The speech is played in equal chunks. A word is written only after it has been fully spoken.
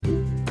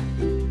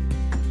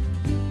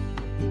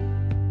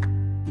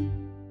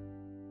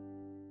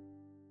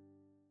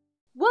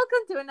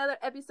another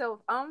episode of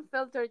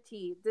Unfiltered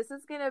Tea. This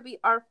is gonna be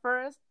our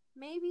first,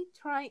 maybe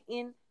try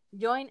in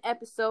joint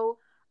episode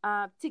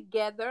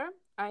together.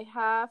 I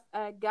have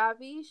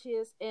Gabby. She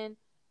is in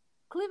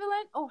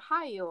Cleveland,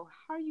 Ohio.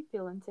 How are you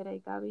feeling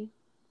today, Gabby?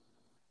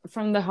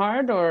 From the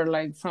heart or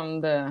like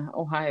from the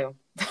Ohio?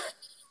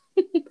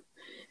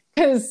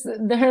 Because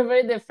they're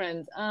very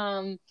different.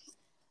 I'm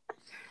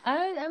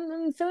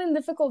feeling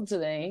difficult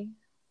today,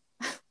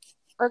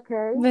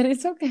 Okay. but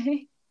it's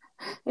okay.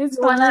 It's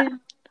You wanna fine.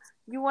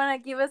 you wanna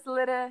give us a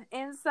little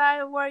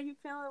insight of where you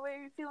feeling the way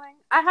you're feeling?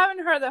 I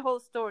haven't heard the whole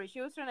story. She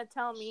was trying to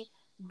tell me.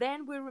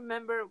 Then we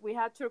remember we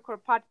had to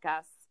record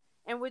podcasts,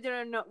 and we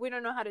don't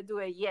know how to do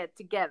it yet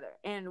together.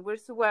 And we're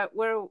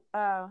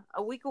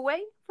a week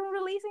away from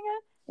releasing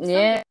it.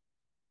 Yeah,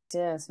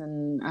 yes,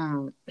 and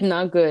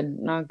not good,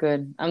 not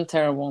good. I'm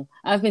terrible.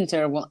 I've been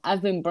terrible.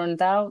 I've been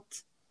burnt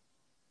out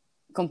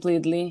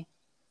completely.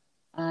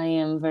 I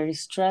am very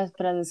stressed,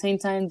 but at the same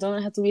time,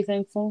 don't have to be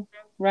thankful,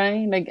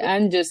 right? Like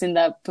I'm just in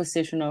that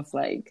position of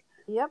like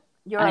Yep,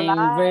 you're I am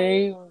alive.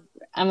 very,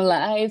 I'm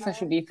alive. I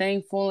should Right? be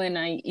thankful, and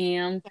I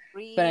am, Can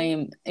but I breathe.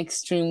 am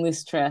extremely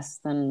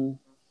stressed, and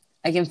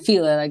I can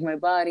feel it, like my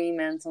body,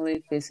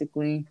 mentally,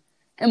 physically,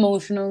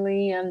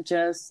 emotionally. I'm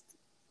just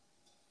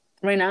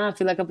right now. I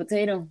feel like a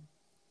potato.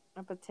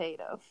 A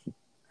potato.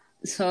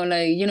 So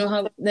like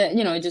how that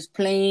just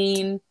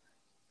plain,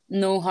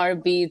 no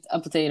heartbeat, a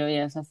potato.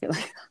 Yes, I feel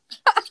like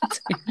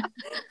That-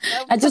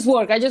 I just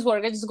work. I just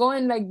work. I just go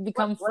and like what,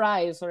 become what,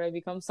 fries or I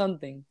become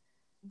something.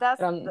 that's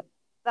But I'm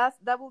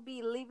that will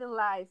be living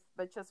life,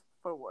 but just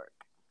for work,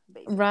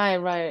 basically. right,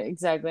 right,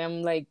 exactly.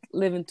 I'm like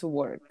living to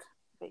work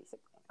Basically,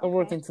 or okay.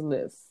 working to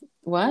live.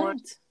 Work What?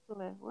 to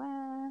live.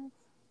 What?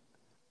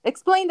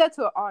 Explain that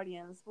to our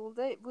audience.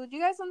 Would you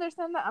guys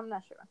understand that? I'm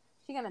not sure.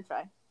 She's gonna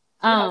try. She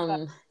has that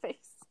Um,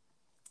 face.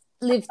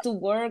 live to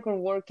work or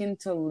working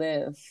to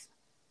live.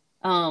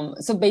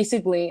 So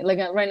basically, like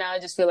right now, I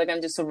just feel like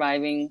I'm just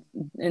surviving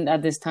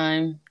at this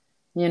time,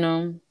 you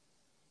know.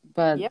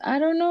 But Yep. I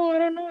don't know. I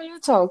don't know. You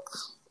talk.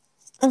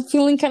 I'm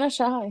feeling kind of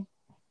shy.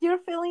 You're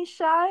feeling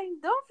shy?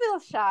 Don't feel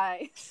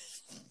shy.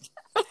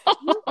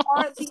 You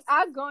are the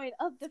outgoing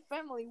of the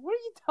family. What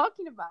are you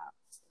talking about?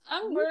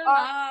 I'm You burnt are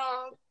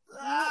out.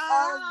 you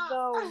are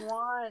the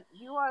one.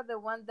 You are the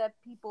one that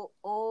people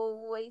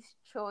always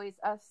choice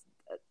as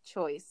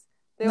choice.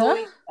 They Huh?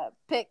 always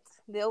picked.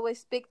 They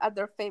always pick at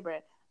their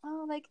favorite.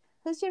 Oh, like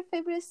who's your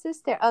favorite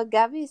sister? Oh,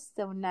 Gabby is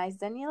so nice.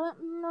 Daniela,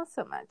 not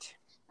so much.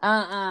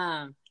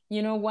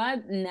 You know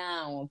what?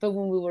 Now, but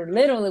when we were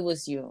little, it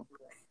was you.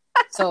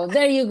 So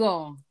there you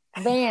go.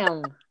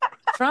 Bam.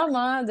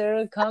 Trauma,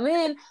 they're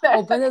coming.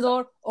 Open the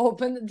door.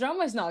 Open the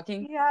drama is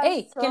knocking. Yeah,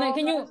 Hey, so can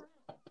many. you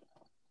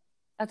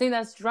I think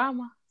that's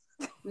drama.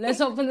 Let's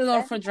open the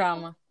door for Anyway,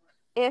 drama.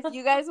 if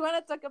you guys want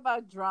to talk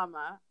about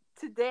drama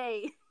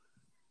today,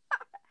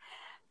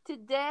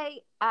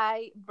 today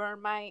I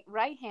burned my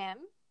right hand,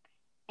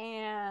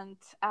 and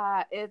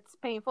it's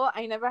painful.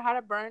 I never had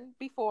a burn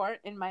before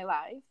in my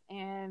life,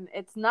 and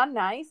it's not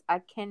nice. I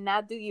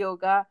cannot do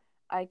yoga.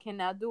 I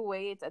cannot do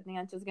weights. I think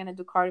I'm just gonna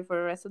do cardio for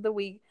the rest of the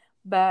week.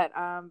 But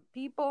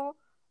people,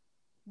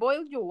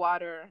 boil your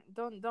water.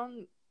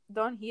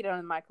 Don't heat it on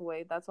the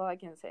microwave. That's all I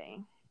can say.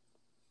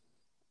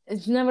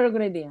 It's never a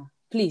good idea.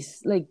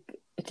 Please, like,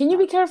 can you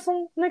No, be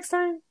careful next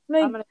time? I'm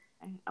Like, gonna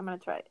I'm gonna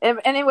try.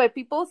 Anyway,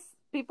 people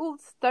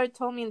started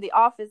telling me in the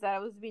office that I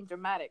was being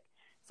dramatic.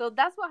 So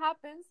that's what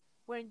happens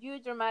when you're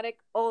dramatic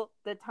all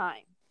the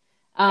time.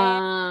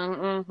 And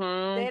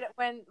uh-huh.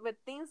 when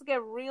things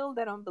get real,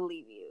 they don't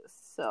believe you.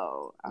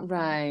 So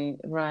Right,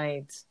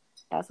 right.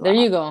 that's There what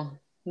you happens. go.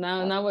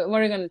 Now, what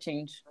are you gonna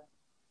change?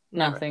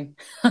 Never, Nothing.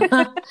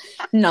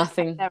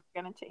 Nothing. never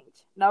gonna change.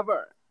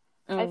 Never.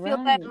 All I feel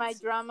that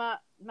right.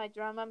 my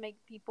drama make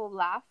people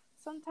laugh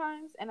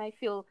sometimes, and I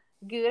feel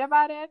good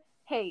about it.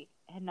 Hey,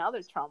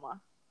 another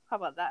trauma. How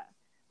about that?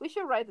 We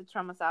should write the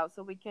traumas out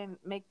so we can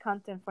make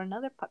content for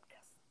another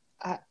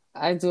podcast.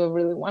 I do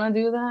really want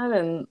to do that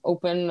and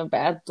open a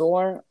bad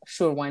door.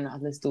 Sure, why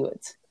not? Let's do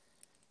it.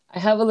 I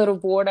have a little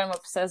board. I'm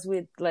obsessed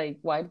with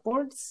like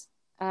whiteboards.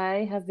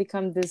 I have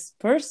become this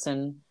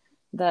person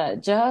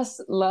that just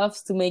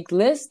loves to make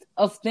lists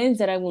of things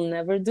that I will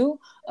never do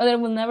or that I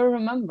will never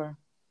remember.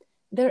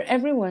 They're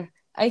everywhere.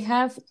 I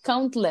have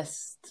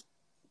countless.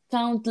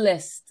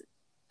 What's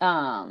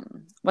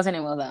the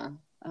name of that?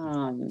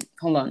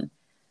 Hold on.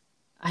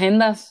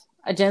 Agendas.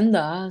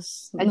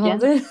 No,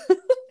 Agenda.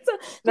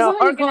 that's No,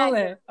 how you call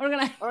organizer. it.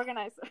 Organize.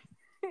 Organizer.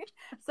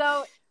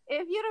 So,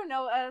 if you don't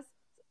know us,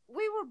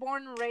 we were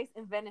born and raised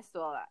in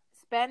Venezuela.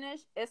 Spanish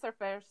is our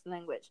first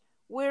language.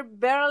 We're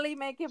barely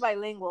making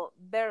bilingual.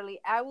 Barely.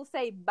 I will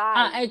say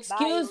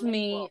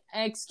bilingual.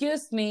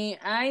 Excuse me.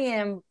 I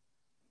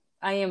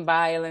am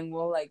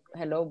bilingual. Like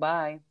hello,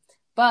 bye.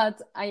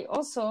 But I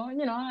also, I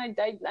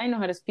know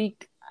how to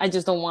speak. I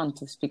just don't want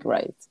to speak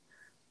right. Yeah.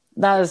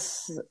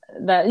 That's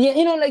that.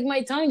 Yeah, like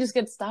my tongue just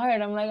gets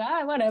tired. I'm like,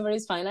 whatever,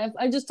 it's fine.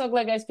 I just talk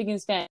like I speak in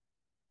Spanish.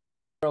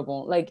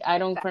 Terrible. Like I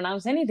don't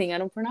pronounce anything. I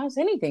don't pronounce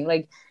anything.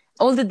 Like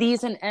all the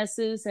D's and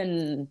S's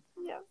and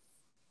Yeah.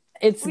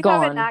 It's We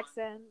have an gone.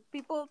 accent.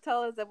 People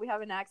tell us that we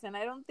have an accent.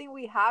 I don't think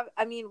we have.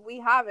 I mean, we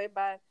have it,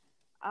 but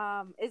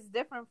it's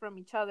different from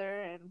each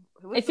other, and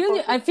we're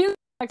supposed to. I feel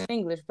like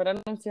English, but You I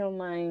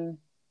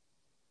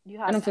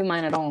have don't an feel accent.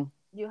 mine at all.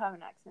 You have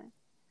an accent.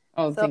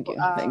 Oh, So, thank you,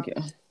 thank you.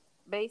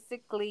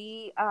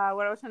 basically,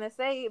 what I was trying to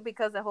say,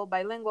 because the whole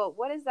bilingual,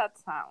 what is that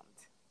sound?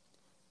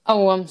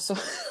 Oh, I'm so.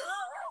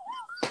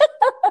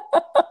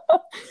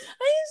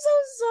 I'm so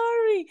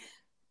sorry.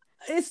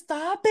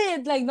 Stop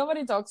it! Like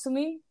nobody talks to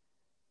me,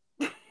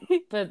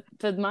 but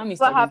mommy's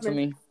What talking to happens?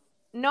 me.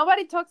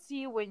 Nobody talks to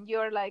you when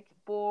you're like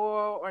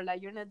bored or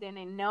like you're not doing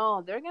it.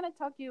 No, they're gonna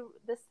talk to you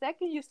the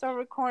second you start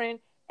recording.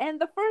 And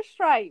the first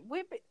try,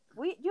 we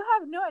you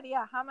have no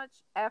idea how much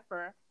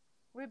effort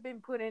we've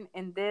been putting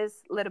in this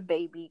little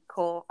baby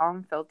called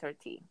Unfiltered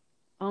Tea.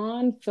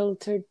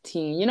 Unfiltered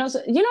tea. I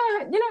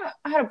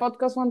had a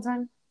podcast one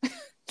time.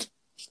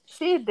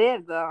 She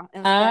did though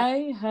in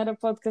Spanish. I had a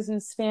podcast in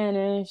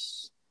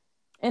Spanish,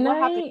 and What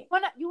happened?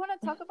 You wanna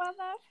talk about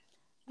that?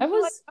 I You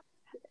feel like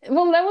was,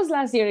 well, that was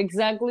last year,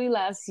 exactly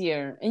last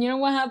year. And you know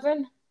what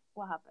happened?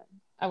 what happened?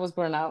 I was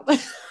burned out. I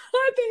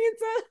think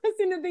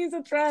it's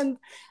a trend.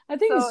 I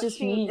think it's So just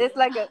she me. it's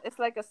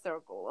like a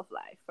circle of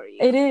life for you.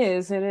 It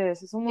is. It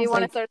is. It's She almost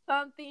wanna like start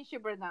something, she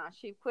burned down.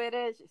 She quit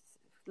it.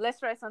 Let's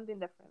try something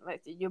different.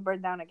 Like you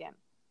burn down again.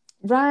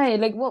 right.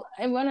 Like, well,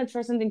 I want to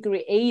try something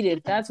creative.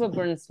 That's what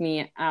burns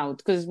me out.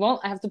 Because, well,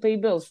 I have to pay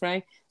bills,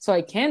 right? So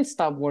I can't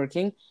stop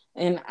working,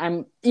 and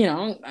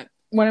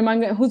what am I?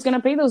 Who's gonna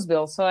pay those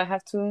bills? So I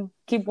have to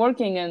keep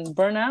working and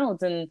burn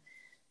out and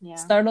Yeah.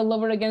 start all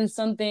over again.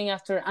 Something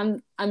after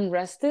I'm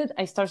rested,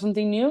 I start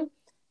something new,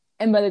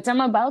 and by the time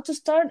I'm about to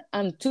start,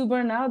 I'm too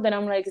burnt out that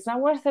I'm like, it's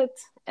not worth it,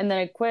 and then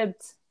I quit.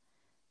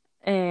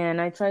 And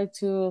I try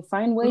to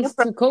find New ways to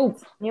projects. cope.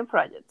 New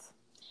projects.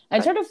 I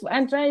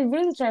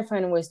really try to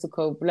find ways to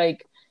cope.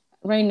 Like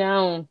right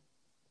now,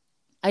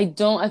 I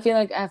feel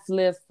like I've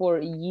lived for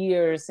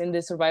years in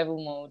this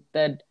survival mode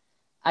that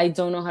I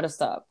don't know how to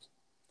stop.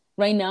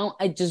 Right now,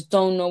 I just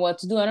don't know what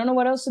to do. I don't know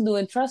what else to do.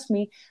 And trust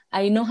me,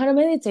 I know how to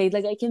meditate.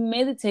 Like I can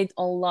meditate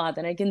a lot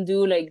and I can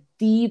do like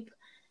deep,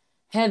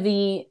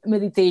 heavy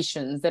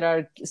meditations that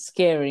are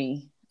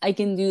scary. I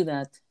can do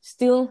that.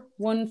 Still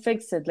won't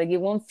fix it. Like it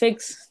won't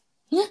fix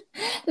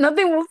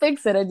nothing will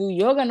fix it. I do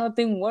yoga,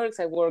 nothing works.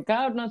 I work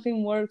out,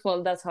 nothing works.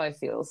 Well, that's how it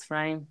feels,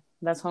 right?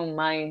 That's how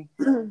my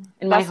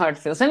That's. heart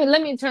feels.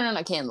 Let me turn on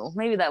a candle.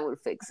 Maybe that will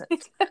fix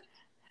it.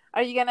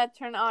 Are you gonna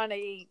turn on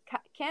a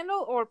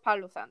candle or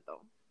Palo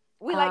Santo?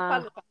 We like Uh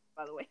Palo Santo,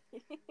 by the way.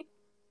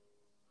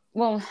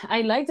 well,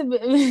 I like to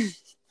be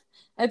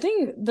I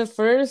think the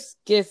first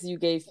gift you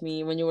gave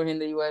me when you were in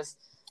the US,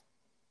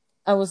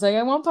 I was like,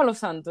 I want Palo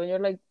Santo. And you're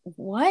like,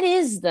 what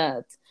is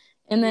that?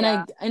 And then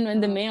Yeah. and in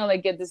the mail I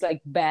get this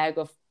like bag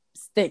of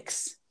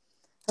sticks.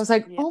 I was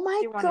like, Yeah. oh my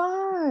She wanted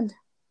God. to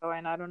go,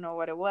 and I don't know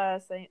what it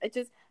was.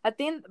 I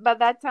think by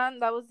that time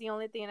that was the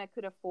only thing I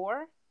could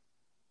afford.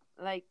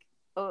 Like,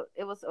 oh,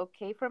 it was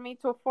okay for me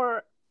to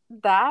afford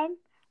that,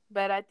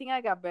 but I think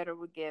I got better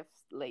with gifts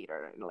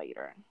later and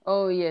later.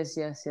 Oh yes,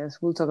 yes, yes.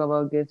 We'll talk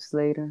about gifts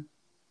later.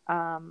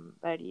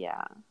 But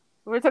yeah,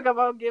 we'll talk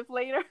about gifts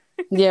later.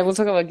 Yeah, we'll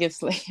talk about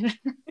gifts later.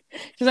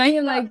 Because So, I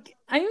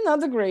am not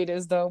the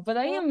greatest though, but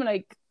I would, am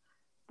like,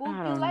 would I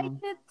you don't like know.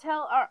 to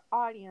tell our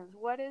audience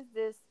what is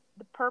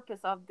the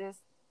purpose of this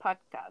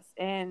podcast,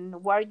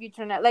 and what are you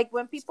trying to like?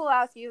 When people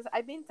ask you,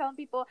 I've been telling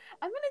people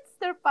I'm gonna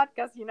start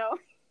podcast.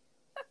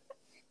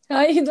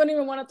 I don't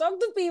even want to talk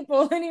to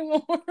people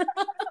anymore.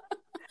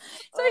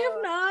 So I have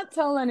Uh, not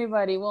told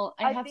anybody. Well,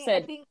 I have I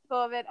said, think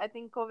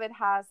COVID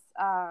has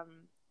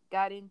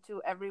got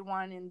into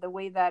everyone in the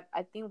way that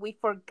I think we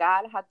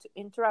forgot how to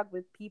interact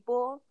with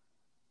people,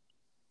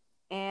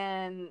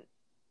 and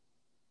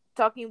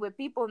talking with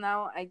people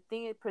now, I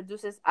think it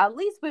produces, at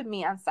least with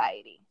me,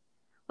 anxiety.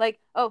 Like,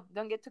 oh,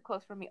 don't get too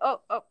close for me. Oh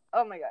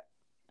my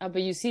god.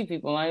 but you see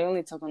people. I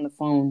only talk on the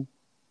phone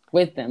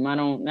with them. I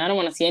don't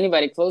want to see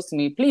anybody close to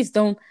me. Please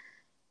don't.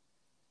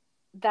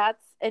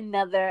 That's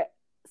another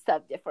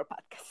subject for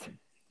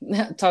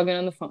podcast. Talking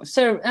on the phone.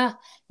 Sir,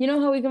 you know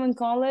how we can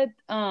call it?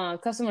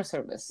 Customer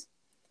service.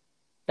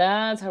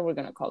 That's how we're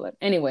gonna call it.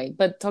 Anyway,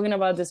 but talking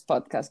about this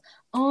podcast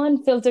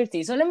on Filter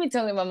Tea. So let me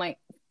tell you about my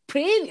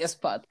previous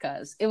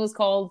podcast. It was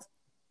called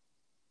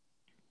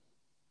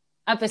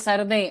A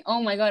pesar de.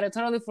 Oh my God, I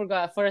totally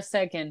forgot for a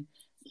second.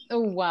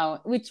 Oh wow,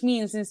 which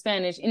means in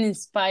Spanish, in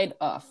spite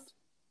of.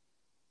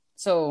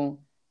 So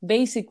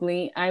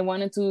basically, I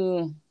wanted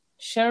to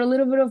share a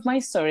little bit of my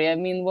story. I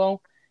mean,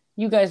 well,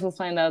 you guys will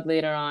find out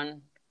later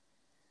on,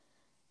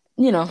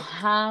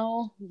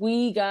 how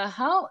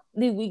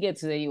did we get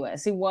to the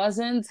US? It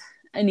wasn't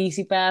an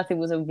easy path. It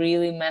was a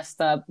really messed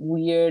up,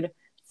 weird,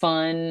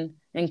 fun,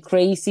 and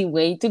crazy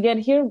way to get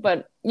here.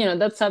 But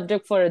that's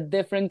subject for a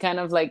different kind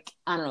of like,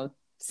 I don't know,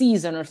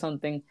 season or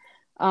something.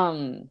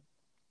 Um,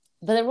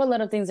 but there were a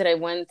lot of things that I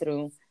went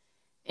through.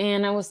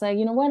 And I was like,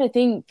 you know what? I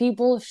think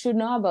people should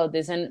know about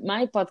this. And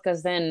my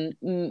podcast then,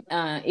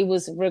 it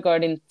was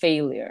regarding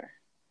failure.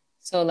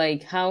 So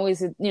like, how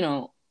is it,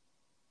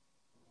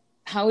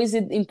 how is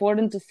it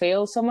important to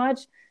fail so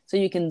much so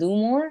you can do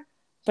more?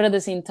 But at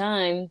the same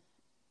time,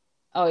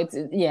 oh, it's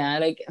yeah,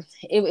 like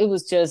it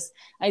was just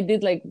I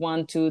did like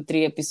 1, 2,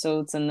 3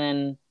 episodes, and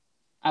then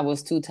I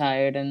was too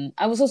tired, and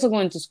I was also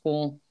going to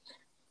school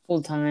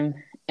full time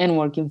and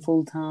working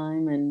full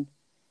time, and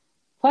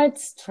quite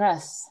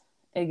stressed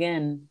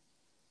again.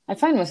 I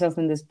find myself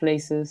in these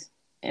places,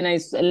 and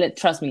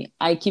trust me,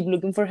 I keep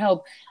looking for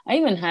help. I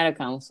even had a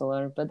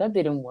counselor, but that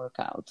didn't work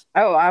out.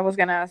 Oh, I was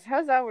gonna ask,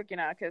 how's that working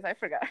out? Because I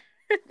forgot.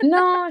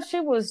 No, she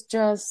was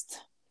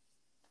just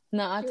She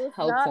not was not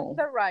helpful.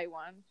 the right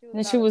one. She was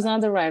And she not the was right.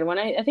 not the right one.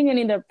 I think I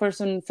need a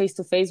person face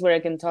to face where I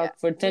can Yeah, talk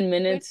for we 10 need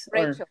minutes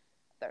or Rachel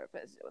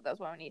therapist. That's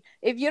what we need.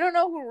 If you don't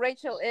know who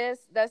Rachel is,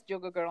 that's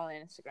Yoga Girl on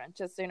Instagram.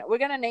 Just so you know, we're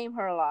gonna name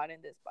her a lot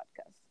in this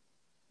podcast.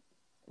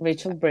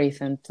 Rachel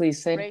Braithen.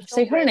 Please Rachel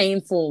say her Bray.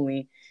 name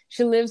fully.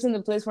 She lives in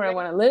the place where I Ra-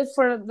 want to live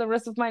for the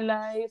rest of my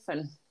life,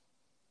 and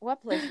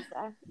what place is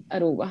that?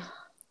 Aruba.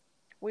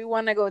 We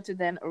want to go to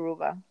then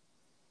Aruba.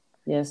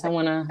 Yes, I That,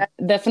 want to that,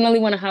 definitely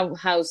want to have a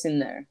house in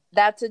there.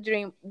 that's a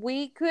dream.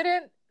 We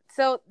couldn't.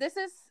 So this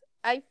is.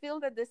 I feel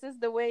that this is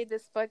the way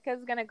this podcast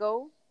is gonna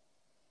go.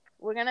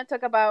 We're gonna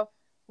talk about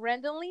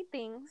randomly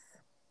things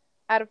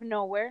out of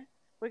nowhere.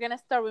 We're gonna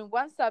start with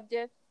one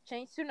subject,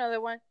 change to another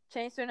one,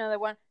 change to another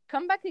one,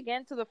 come back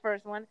again to the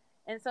first one.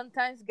 And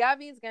sometimes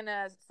Gabby is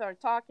gonna start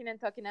talking and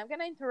talking. I'm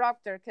gonna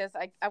interrupt her because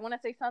I want to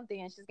say something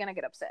and she's gonna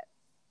get upset.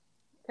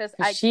 Because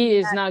Because she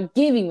is not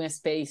giving me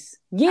space.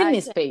 Give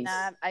me space.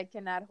 I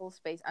cannot hold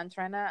space. I'm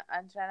trying to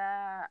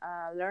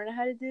learn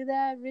how to do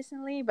that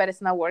recently, but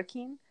it's not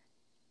working.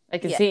 I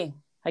can Yeah, see.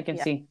 I can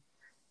yeah, see.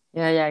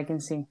 Yeah, I can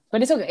see.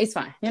 But it's okay. It's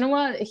fine. You know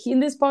what? In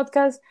this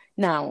podcast,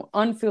 now,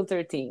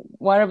 unfiltered team,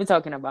 what are we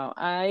talking about?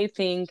 I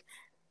think,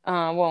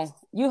 well,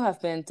 you have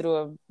been through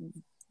a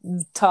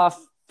tough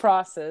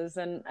process,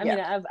 and I yeah,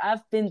 mean,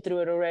 I've been through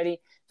it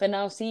already, but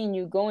now seeing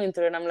you going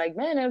through it, I'm like,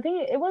 man, I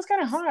think it was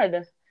kind of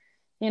hard,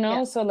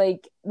 yeah. So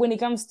like when it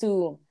comes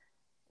to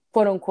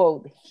quote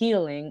unquote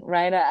healing,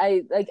 right?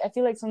 I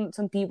feel like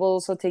some people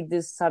also take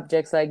these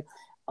subjects like,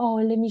 oh,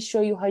 let me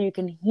show you how you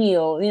can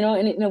heal,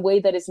 in a way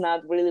that is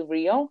not really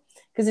real,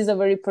 because it's a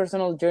very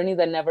personal journey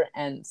that never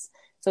ends.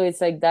 So it's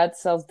like that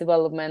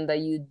self-development that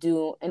you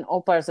do in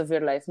all parts of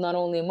your life, not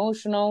only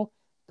emotional,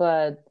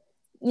 but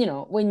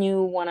when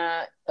you want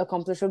to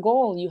accomplish a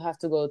goal, you have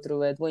to go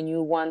through it. When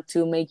you want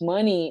to make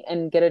money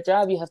and get a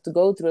job, you have to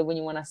go through it. When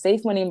you want to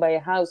save money and buy a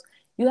house,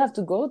 you have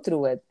to go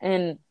through it.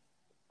 And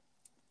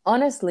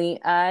honestly,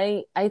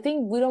 I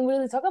think we don't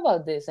really talk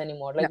about this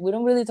anymore. No. Like, we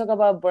don't really talk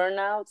about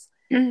burnouts.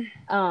 We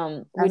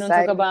don't talk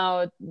Anxiety,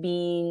 about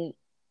being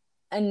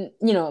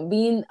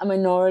a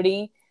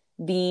minority,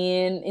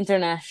 being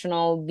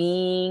international,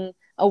 being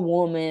a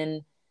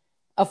woman,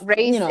 of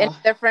race, and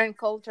different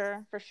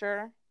culture for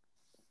sure.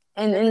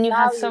 And the and you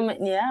have values. some,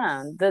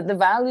 yeah, the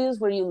values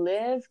where you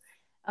live.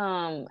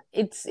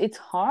 It's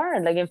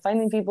hard, like, and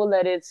finding people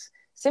that it's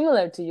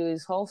similar to you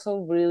is also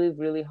really,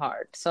 really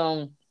hard.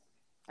 So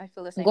I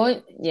feel the same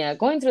way.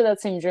 going through that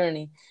same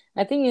journey,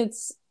 I think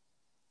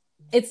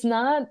it's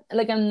not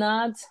like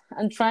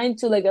I'm trying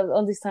to, like,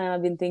 all this time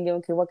I've been thinking,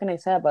 okay, what can I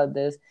say about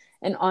this?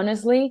 And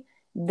honestly,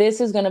 this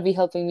is going to be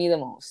helping me the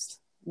most.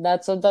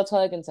 That's all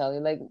I can tell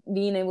you, like,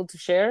 being able to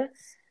share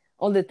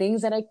all the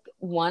things that I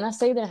want to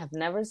say that I have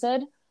never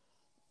said.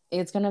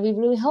 It's going to be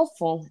really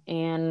helpful.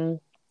 And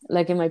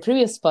like in my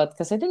previous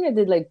podcast, I think I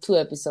did like 2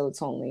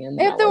 episodes only, and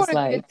then I If there was were good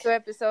like, 2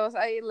 episodes,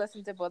 I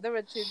listened to both. There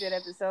were two good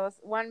episodes.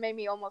 One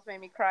almost made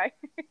me cry.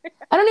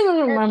 I don't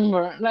even And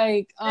remember,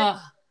 like,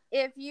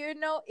 if you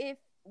know, if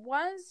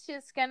once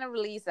she's gonna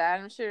release that,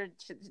 I'm sure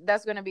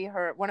that's gonna be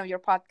her one of your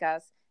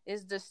podcasts.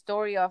 Is the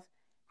story of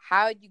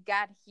how you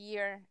got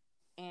here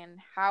and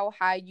how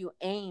high you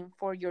aim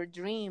for your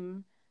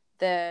dream.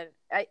 That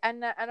I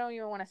don't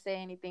even want to say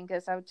anything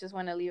because I just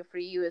want to leave it for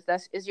you.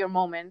 Is your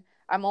moment.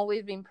 I'm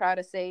always being proud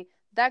to say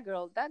that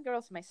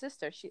girl's my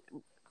sister.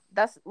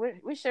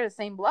 We share the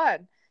same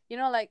blood.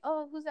 Like,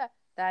 oh, who's that?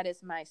 That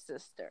is my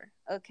sister.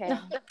 Okay.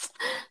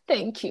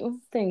 thank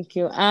you.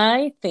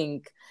 I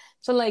think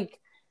so. Like,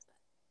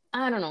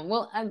 I don't know.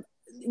 Well, I'm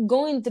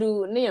going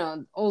through,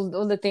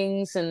 all the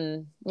things,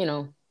 and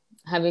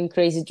having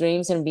crazy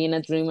dreams and being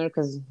a dreamer,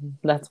 because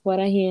that's what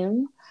I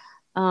am.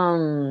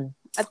 Um,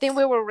 I think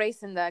we were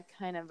raised in that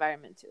kind of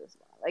environment too as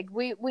well. Like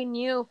we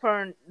knew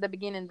from the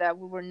beginning that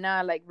we were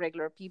not like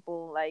regular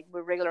people, like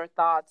with regular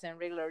thoughts and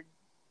regular.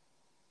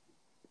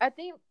 I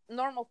think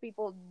normal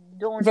people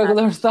don't have.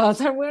 regular thoughts,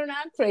 and we're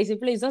not crazy.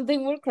 Please don't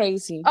think we're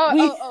crazy. Oh,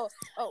 We. oh, oh,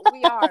 oh,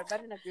 we are,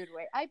 but in a good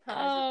way. I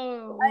promise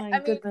you. Oh my I mean,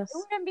 it goodness.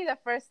 wouldn't be the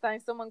first time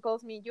someone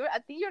calls me. I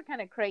think you're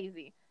kind of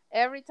crazy.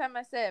 Every time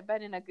I say it,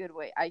 but in a good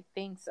way. I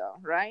think so,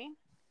 right?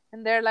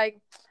 And they're like,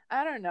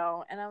 I don't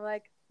know, and I'm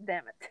like,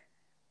 damn it.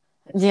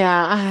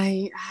 Yeah,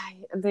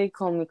 they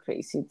call me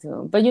crazy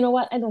too. But you know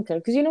what? I don't care,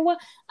 because you know what?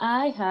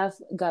 I have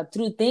got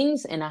through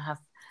things, and I have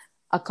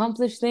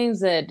accomplished things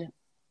that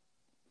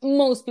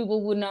most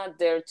people would not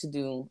dare to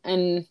do.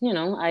 And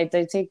I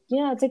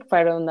take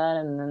pride on that,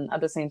 and then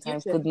at the same You time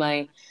should.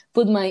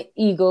 put my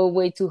ego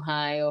way too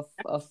high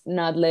of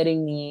not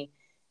letting me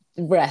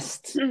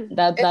rest.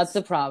 That's the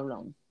It's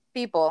problem.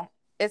 people.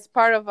 It's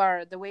part of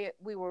our the way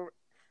we were.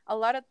 A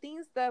lot of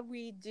things that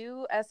we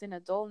do as an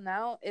adult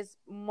now is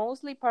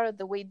mostly part of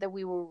the way that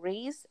we were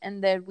raised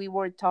and that we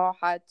were taught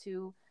how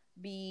to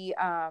be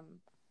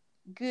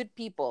good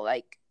people,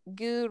 like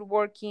good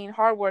working,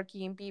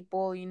 hardworking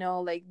people.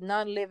 Like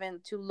not living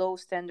to low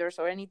standards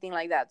or anything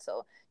like that.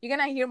 So you're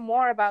gonna hear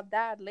more about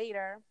that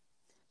later.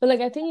 But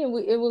like I think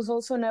it was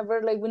also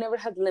never like we never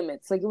had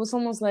limits. Like it was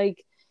almost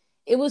like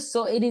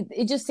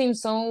it just seemed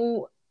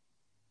so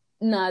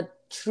not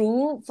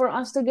true for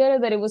us to get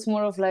it, that it was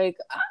more of like,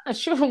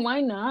 sure,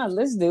 why not,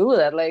 let's do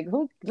that, like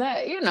who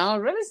like,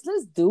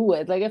 let's do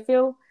it. Like I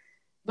feel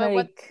But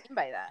what do like you mean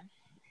by that?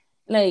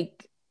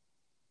 like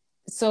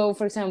so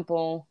for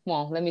example,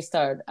 well, let me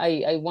start.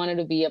 I wanted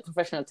to be a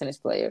professional tennis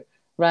player,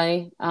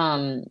 right?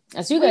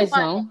 As you We guys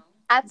want know,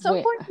 at some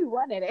we point we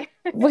wanted it.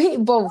 we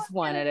both Wanted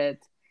wanted it.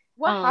 it.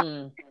 What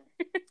happened? um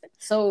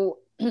so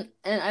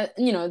and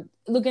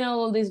looking at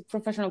all these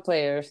professional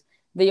players,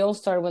 they all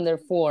start when they're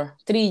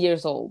 3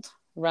 years old,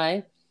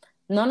 right?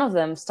 None of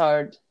them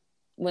start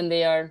when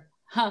they are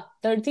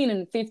 13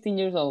 and 15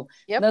 years old.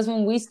 Yep. That's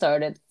when we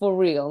started for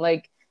real.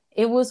 Like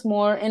it was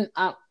more, and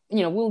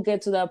we'll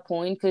get to that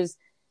point, because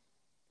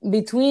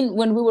between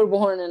when we were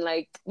born and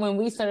like when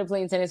we started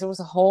playing tennis, it was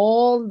a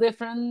whole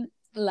different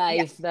life,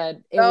 Yes. that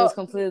it was So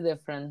completely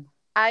different.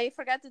 I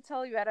forgot to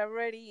tell you, I'd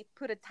already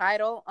put a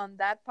title on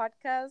that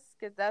podcast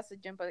because that's a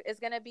jump. It's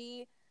gonna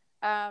be,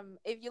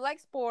 if you like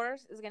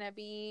sports, it's gonna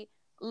be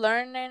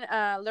learning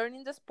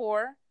the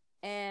sport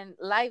and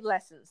life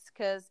lessons.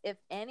 Because if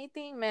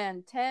anything,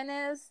 man,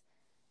 tennis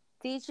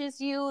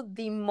teaches you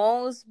the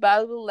most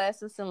valuable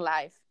lessons in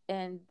life.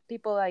 And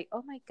people are like,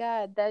 oh my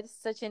god, that's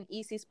such an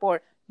easy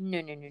sport.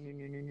 No, no, no, no,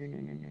 no, no, no, no,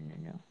 no, no, no,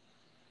 no.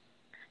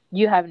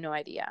 You have no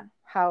idea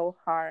how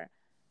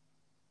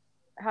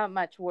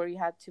much work you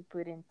had to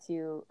put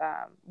into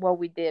what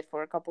we did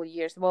for a couple of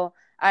years. Well,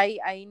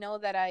 I know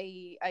that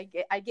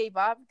I gave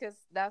up because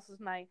that was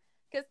my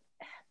because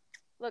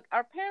look,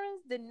 our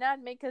parents did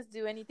not make us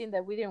do anything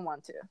that we didn't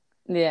want to.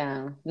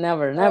 Yeah,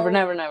 never, never, So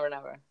never, never,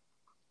 never.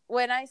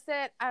 when I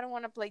said I don't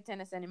want to play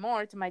tennis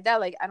anymore to my dad,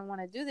 like I don't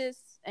want to do this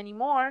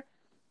anymore,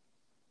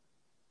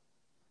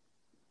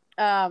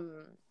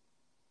 um,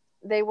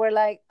 they were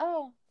like,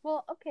 oh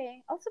well,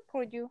 okay, I'll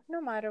support you no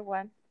matter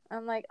what.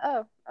 I'm like,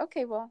 oh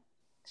okay, well,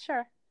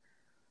 sure.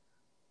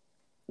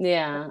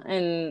 Yeah,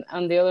 and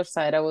on the other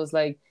side, I was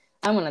like,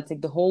 I'm gonna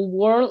take the whole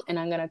world and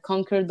I'm gonna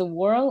conquer the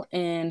world.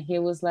 And he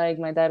was like,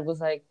 my dad was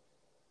like,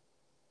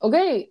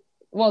 okay,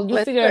 well, you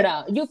Let's figure do it it.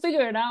 out. You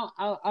figure it out.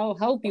 I'll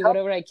help you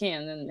whatever I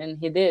can, and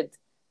he did.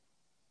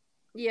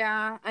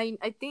 Yeah,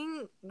 I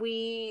think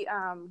we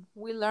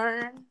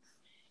learned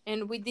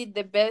and we did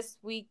the best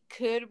we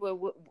could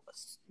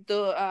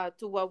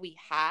to what we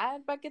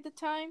had back at the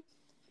time.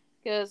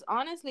 Because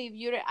honestly, if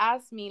you'd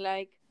asked me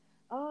like,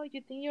 oh,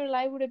 you think your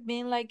life would have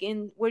been like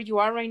in where you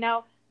are right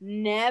now?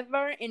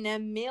 Never in a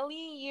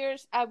million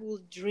years I will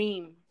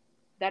dream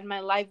that my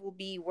life will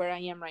be where I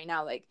am right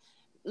now. Like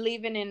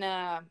living in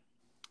a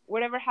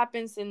whatever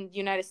happens in the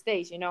United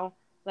States,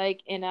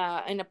 like in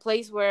a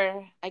place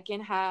where I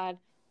can have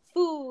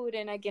food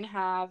and I can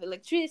have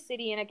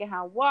electricity and I can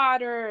have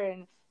water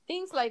and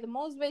things like the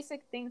most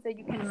basic things that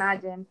you can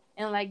imagine.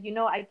 And like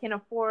I can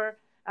afford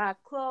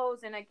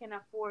clothes and I can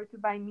afford to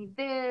buy me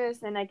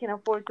this and I can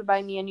afford to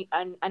buy me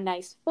a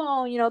nice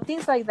phone,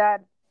 things like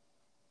that.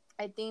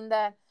 I think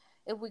that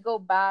if we go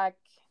back,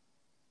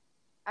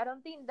 I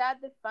don't think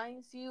that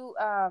defines you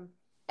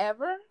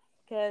ever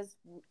because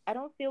I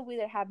don't feel we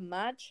didn't have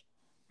much,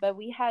 but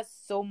we had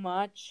so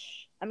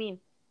much. I mean,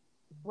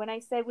 when I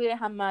said we didn't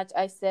have much,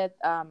 I said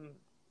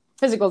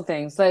Physical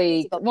things, like,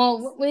 physical things.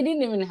 well, we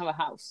didn't even have a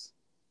house.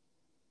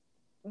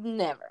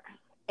 Never.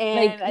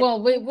 Like, And I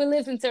well, think we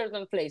lived in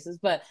certain places,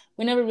 but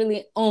we never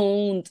really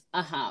owned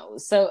a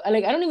house. So,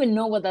 like, I don't even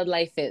know what that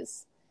life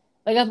is.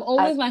 Like, I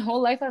my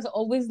whole life has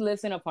always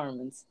lived in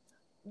apartments,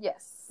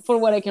 for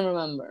what I yes, can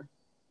remember.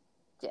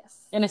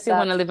 yes, And I still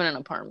want to that's live in an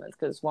apartment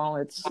because,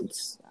 well,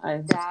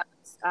 I.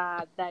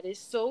 that is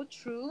so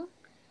true.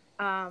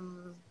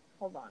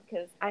 Hold on,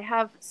 because I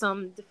have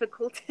some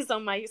difficulties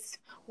on my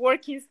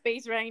working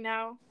space right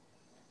now,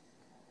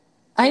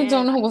 I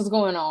don't and know what's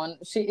going on.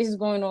 She is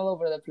going all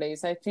over the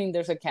place. I think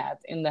there's a cat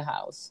in the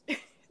house. don't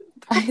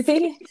I say.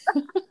 think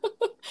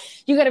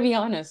you gotta be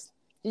honest.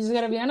 You just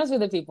gotta be honest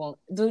with the people.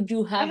 Do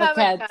you I have a have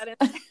a cat? cat.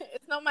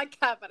 It's not my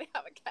cat, but I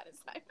have a cat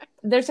inside my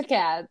There's a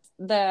cat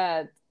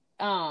that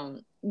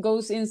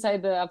goes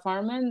inside the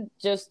apartment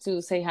just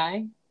to say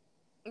hi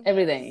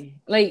every Yes, day.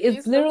 Like it's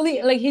she's so literally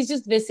cute. like he's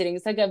just visiting.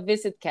 It's like a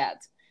visit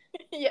cat.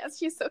 Yes,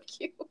 she's so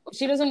cute.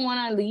 She doesn't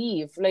want to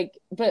leave. Like,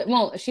 but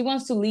well, she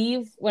wants to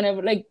leave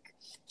whenever. Like,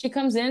 she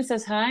comes in,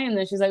 says hi, and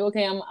then she's like,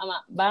 "Okay, I'm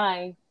out.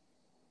 Bye."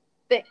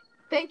 Th-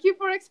 Thank you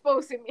for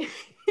exposing me.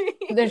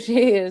 There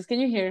she is. Can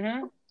you hear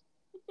her?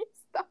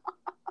 Stop.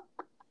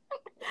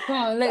 Come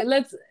on,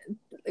 let's.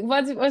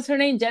 What's her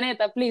name?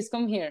 Janetta, please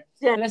come here.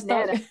 Let's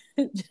talk.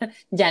 Janetta.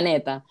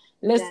 Janetta,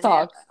 let's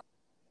talk.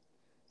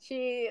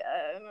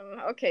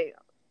 Janetta. Okay,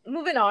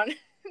 moving on.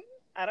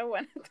 I don't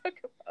want to talk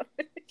about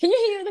it. Can you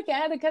hear the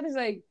cat? The cat is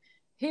like,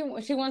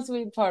 she wants to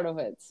be part of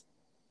it.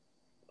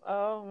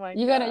 Oh my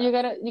You god.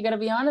 gotta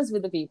be honest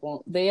with the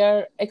people. They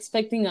are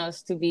expecting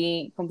us to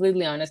be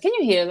completely honest. Can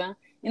you hear that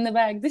in the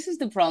back? This is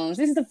the problem.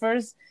 This is the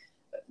first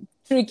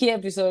tricky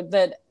episode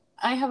that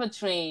I have a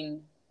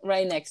train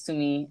right next to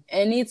me,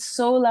 and it's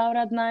so loud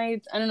at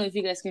night. I don't know if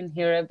you guys can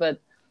hear it, but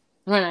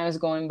when I was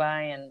going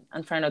by and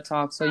I'm trying to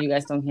talk so you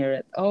guys don't hear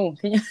it. Oh,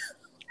 can you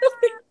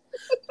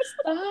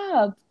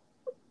stop?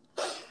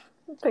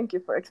 Thank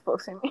you for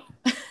exposing me.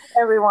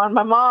 Everyone,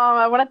 my mom,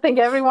 I want to thank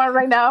everyone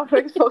right now for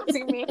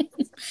exposing me.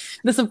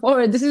 The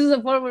support. This is the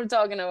support we're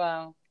talking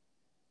about.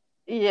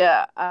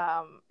 Yeah,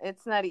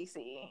 it's not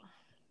easy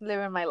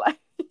living my life.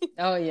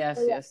 Oh yes,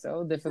 Yeah. yes,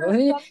 so difficult.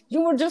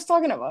 You were just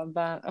talking about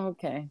that.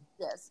 Okay.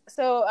 Yes.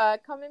 So,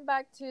 coming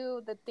back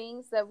to the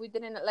things that we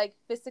didn't like,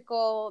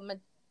 physical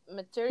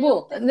material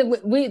Well,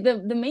 things.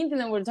 the main thing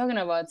that we're talking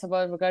about is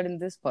about regarding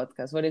this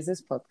podcast. What is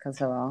this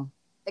podcast about?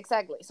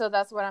 Exactly. So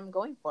that's what I'm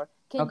going for.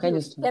 Okay,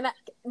 Who's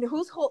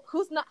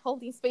not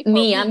holding space for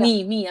me.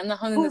 me? I'm not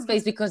holding the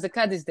space because the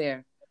cat is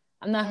there.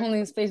 I'm not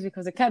holding space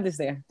because the cat is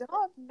there.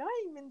 Dog, no,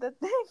 I'm in the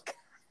thing.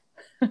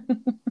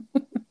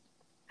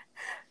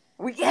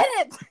 We get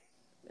it.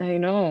 I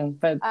know,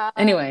 but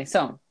anyway,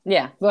 so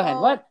yeah, go ahead.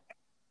 What?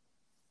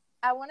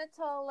 I want to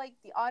tell like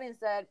the audience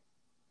that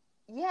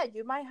yeah,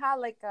 you might have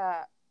like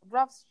a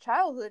rough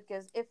childhood,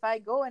 because if I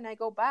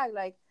go back,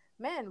 like,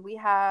 man, we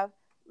have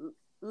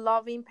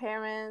loving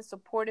parents,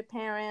 supportive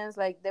parents,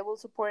 like they will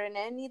support in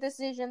any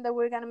decision that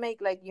we're gonna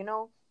make, like,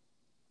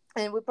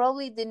 and we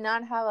probably did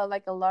not have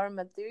like a lot of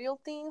material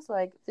things,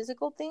 like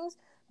physical things,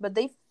 but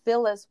they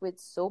fill us with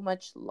so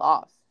much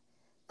love.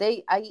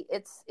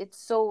 It's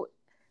so,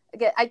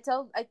 again, I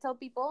tell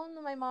people, oh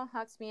no, my mom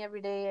hugs me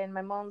every day, and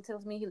my mom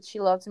tells me she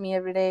loves me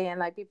every day, and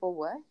like, people,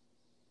 what?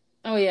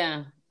 Oh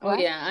yeah. Oh What?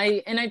 yeah.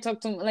 I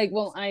talked to like,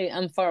 well,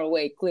 I'm far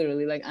away,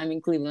 clearly. Like, I'm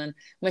in Cleveland.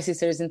 My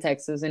sister is in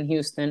Texas, in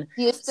Houston.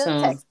 Houston, So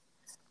Texas.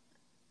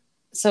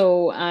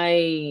 so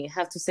I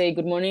have to say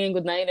good morning and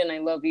good night, and I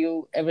love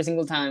you every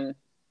single time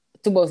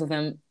to both of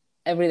them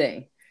every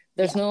day.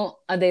 There's Yeah. no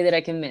a day that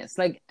I can miss.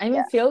 Like, I Yeah.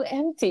 will feel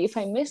empty if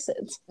I miss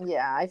it.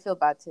 Yeah, I feel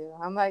bad too.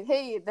 I'm like,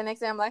 hey, the next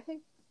day I'm like, hey,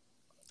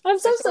 I'm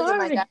so especially with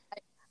my dad.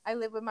 sorry. I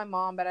live with my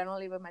mom, but I don't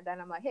live with my dad.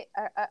 I'm like, hey,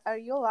 are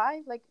you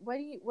alive? Like, what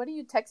do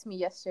you text me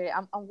yesterday?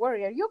 I'm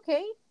worried. Are you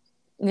okay?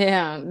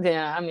 Yeah,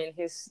 yeah. I mean,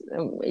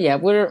 yeah.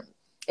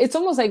 It's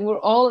almost like we're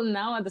all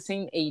now at the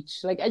same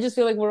age. Like, I just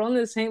feel like we're all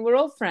the same. We're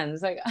all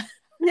friends. Like,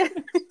 Yeah.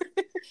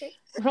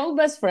 we're all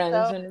best friends,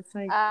 So, and it's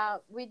like,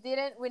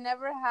 we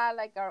never had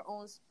like our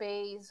own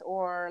space,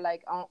 or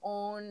like our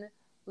own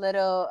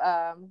little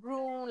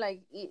room,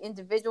 like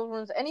individual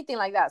rooms, anything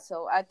like that.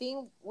 So I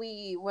think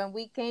when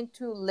we came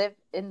to live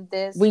in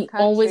this we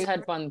always country,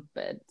 had bunk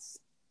beds,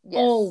 yes,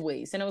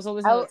 always, and I was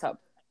always on I the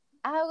top.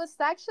 I was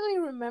actually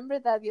remember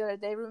that the other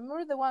day.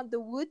 Remember the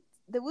wood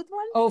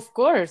one, Oh, of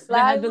course, that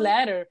had the plywood.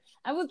 ladder.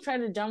 I would try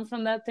to jump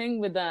from that thing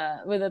with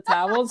a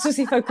towel to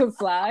see if I could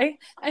fly.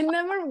 It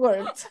never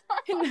worked.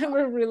 It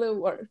never really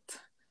worked.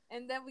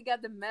 And then we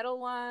got the metal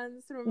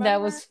ones. That Remember?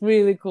 was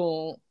really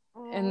cool.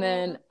 And Oh,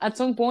 then at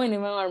some point,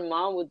 even our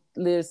mom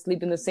would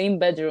sleep in the same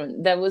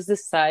bedroom. That was the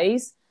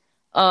size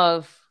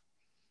of,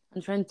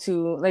 I'm trying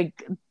to,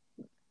 like,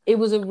 it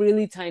was a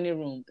really tiny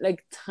room,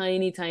 like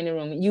tiny, tiny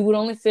room. You would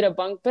only fit a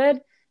bunk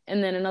bed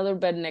and then another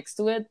bed next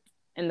to it,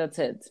 and that's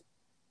it.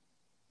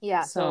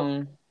 yeah.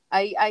 So So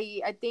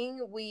I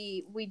think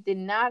we did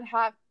not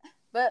have,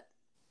 but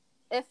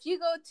if you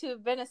go to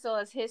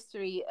Venezuela's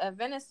history,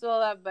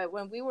 Venezuela, but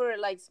when we were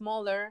like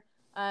smaller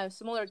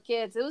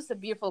kids, it was a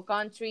beautiful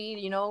country.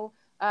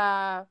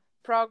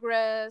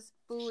 Progress,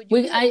 food.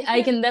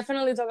 I can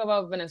definitely talk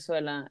about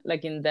Venezuela,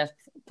 like, in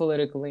depth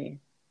politically,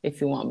 if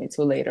you want me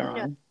to later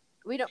Yeah, on.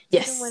 we don't want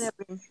Yes. to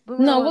we don't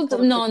No, want no,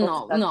 political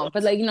no, no.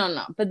 But subjects. like,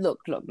 no. But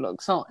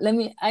look. So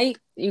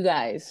you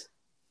guys,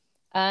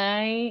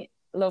 I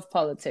love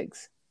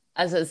politics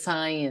as a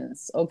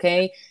science.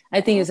 Okay,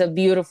 I think it's a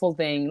beautiful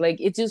thing. Like,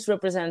 it just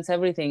represents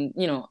everything.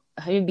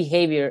 How you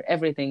behavior,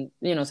 everything.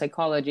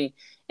 Psychology,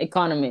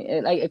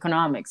 economy, like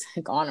economics.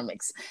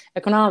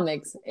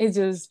 It's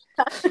just.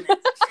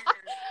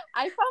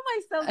 I found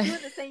myself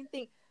doing the same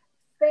thing.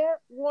 Fair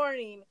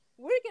warning.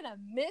 We're gonna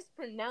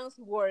mispronounce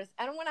words.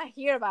 I don't want to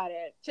hear about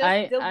it.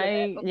 Just deal with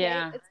it, okay?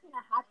 Yeah. It's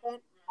gonna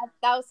happen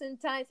 1,000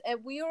 times,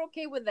 and we're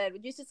okay with it.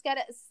 You just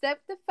gotta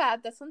accept the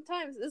fact that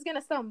sometimes it's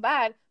gonna sound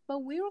bad, but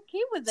we're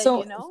okay with it.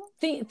 So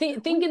think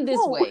We in this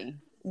know. way.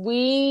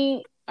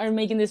 We are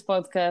making this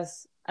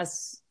podcast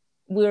as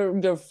we're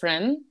your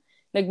friend.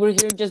 Like, we're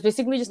here just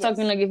basically just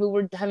talking, Yes. like if we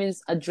were having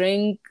a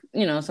drink,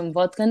 some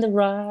vodka on the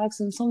rocks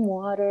and some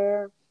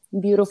water,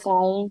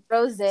 beautiful, some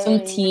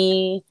Rose.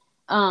 tea.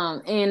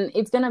 And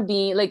it's gonna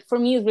be like, for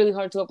me, it's really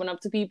hard to open up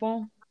to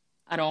people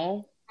at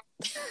all.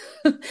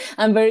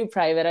 I'm very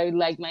private. I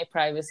like my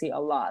privacy a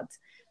lot.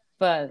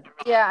 but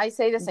Yeah, I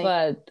say the same.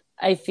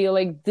 I feel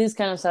like these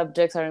kind of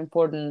subjects are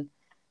important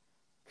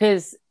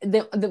because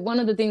the one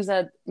of the things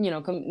that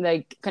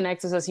like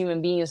connects us as human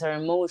beings are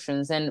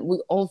emotions, and we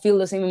all feel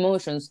the same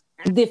emotions,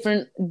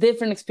 different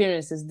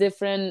experiences,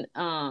 different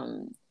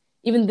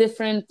even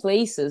different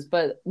places,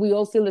 but we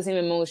all feel the same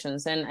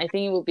emotions. And I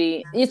think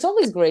it's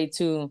always great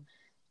to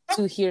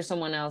hear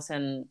someone else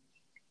and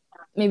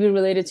maybe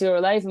relate it to your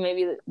life, and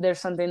maybe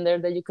there's something there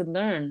that you could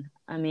learn.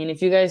 I mean,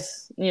 if you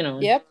guys,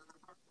 Yep.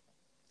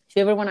 if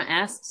you ever want to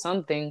ask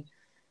something,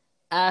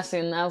 ask,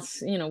 and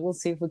we'll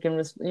see if we can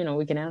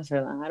we can answer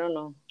that. I don't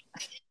know.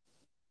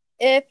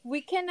 If we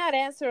cannot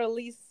answer, at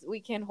least we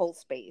can hold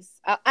space.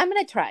 I'm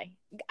gonna try.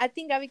 I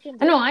think Gabby can I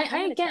do know it.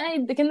 I'm gonna try.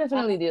 I can Uh,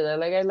 definitely do that.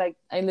 Like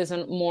I listen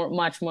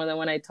much more than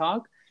when I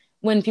talk.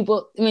 When people,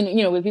 I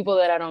mean, with people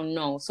that I don't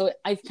know. So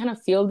I kind of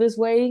feel this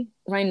way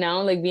right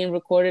now, like being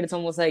recorded. It's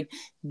almost like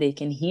they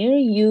can hear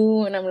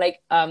you, and I'm like,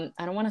 I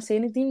don't want to say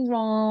anything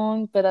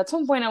wrong, but at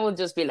some point I will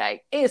just be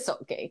like, it's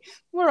okay.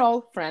 We're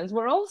all friends.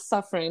 We're all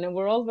suffering, and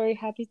we're all very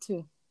happy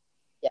too.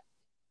 yeah.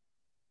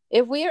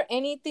 If we are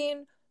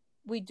anything,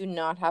 we do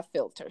not have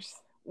filters.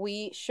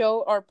 We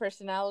show our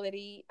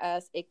personality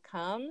as it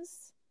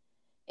comes,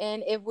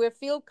 and if we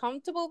feel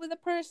comfortable with a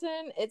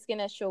person, it's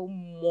gonna show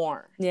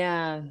more.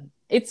 Yeah,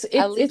 At it's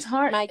least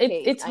hard. my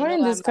case. It's I hard know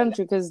in I'm this like that.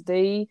 country because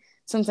they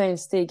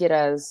sometimes take it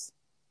as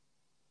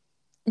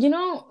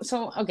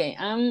so okay,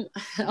 I'm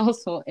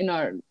also in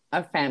our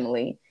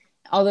family,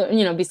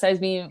 although besides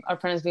being our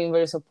parents being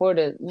very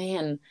supportive,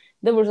 man,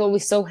 they were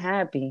always so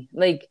happy.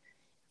 Like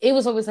it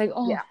was always like,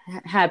 oh, Yeah.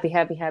 happy,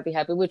 happy, happy,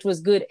 happy, which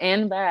was good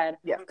and bad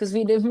Yeah. because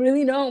we didn't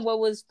really know what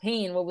was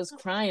pain, what was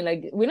crying.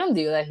 Like we don't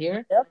do that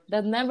here. Yep.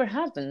 That never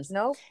happens.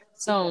 Nope. We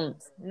So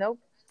don't. Nope.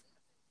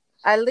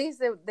 At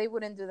least they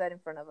wouldn't do that in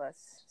front of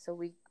us, so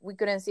we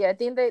couldn't see. I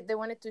think they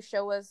wanted to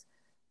show us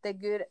the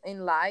good in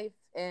life,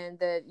 and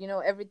that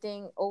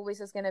everything always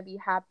is gonna be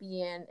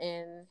happy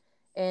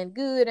and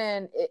good,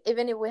 and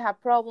even if we have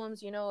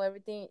problems,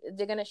 everything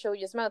they're gonna show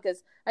you a smile,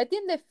 because I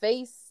think they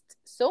faced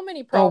so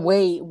many oh, problems,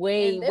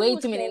 and they way will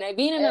too many. show And I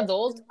being an a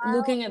adult smile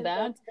looking at in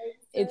their that,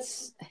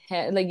 faces.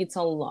 like it's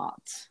a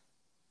lot.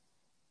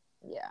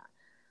 Yeah.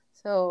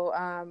 So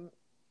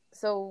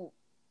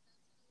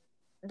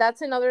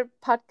that's another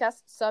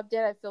podcast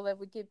subject. I feel like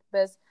we keep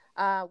this.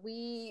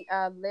 We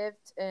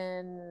lived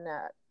in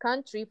a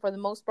country for the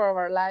most part of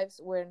our lives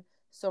when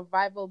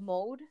survival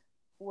mode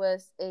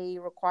was a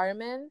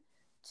requirement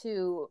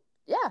to,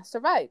 yeah,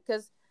 survive,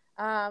 because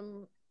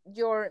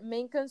your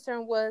main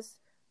concern was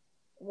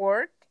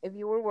work. If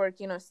you were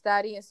working or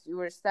studying, if you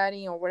were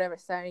studying or whatever,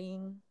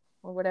 studying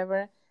or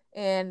whatever,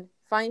 and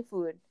find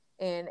food,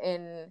 and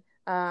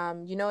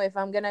if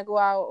I'm gonna go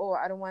out, oh,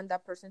 I don't want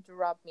that person to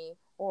rob me,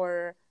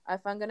 or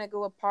if I'm gonna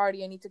go a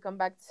party, I need to come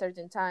back at a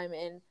certain time,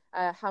 and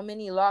how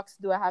many locks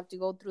do I have to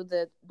go through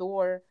the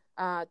door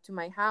to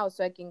my house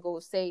so I can go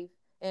safe,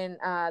 and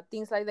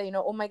things like that.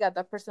 Oh my God,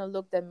 that person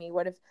looked at me.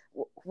 What if?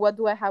 What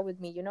do I have with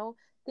me?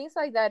 Things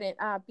like that,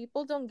 and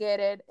people don't get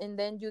it, and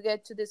then you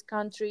get to this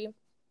country,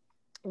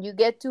 you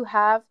get to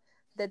have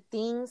the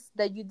things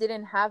that you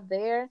didn't have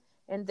there,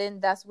 and then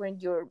that's when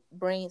your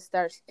brain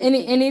starts to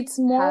think, And it's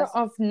more has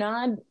of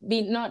not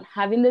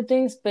having the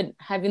things, but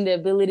having the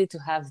ability to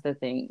have the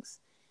things.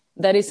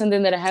 That is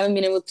something that I haven't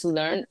been able to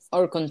learn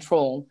or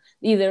control.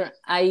 Either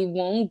I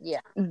won't yeah,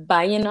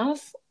 buy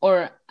enough,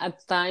 or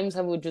at times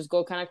I would just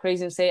go kind of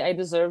crazy and say I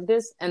deserve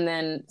this, and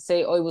then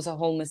say, oh, it was a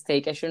whole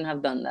mistake, I shouldn't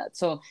have done that.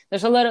 So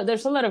there's a lot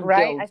of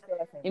right. I guilt feel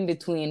the same. in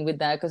between with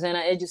that, because then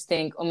I just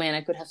think, oh man,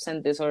 I could have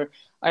sent this, or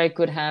I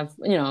could have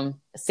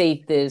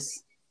saved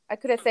this. I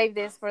could have saved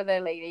this for the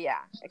later. Yeah,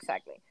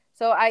 exactly.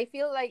 So I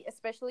feel like,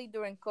 especially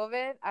during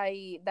COVID,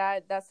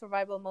 that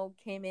survival mode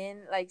came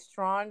in like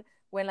strong,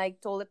 when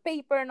like toilet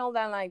paper and all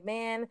that. I'm like,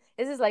 man,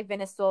 this is like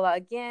Venezuela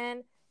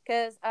again.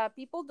 Because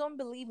people don't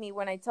believe me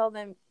when I tell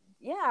them,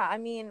 yeah, I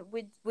mean,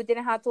 we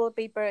didn't have toilet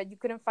paper. You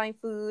couldn't find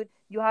food.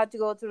 You had to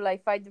go through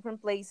like 5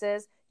 different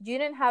places. You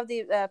didn't have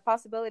the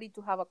possibility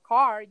to have a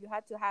car. You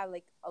had to have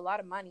like a lot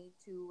of money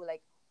to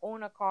like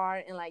own a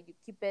car, and like you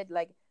keep it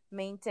like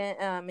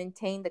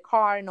maintain the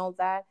car and all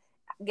that.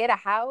 Get a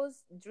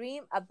house,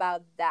 dream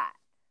about that,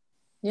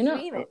 You know,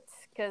 dream it,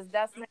 because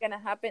that's not gonna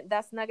happen.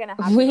 That's not gonna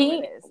happen over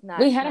we there. It's not,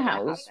 we it's had a not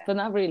gonna house, happen. but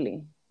not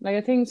really. Like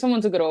I think someone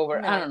took it over.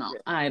 I No, don't not know.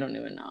 really. I don't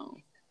even know.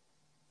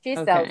 She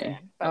sells Okay. it,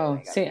 by the Oh,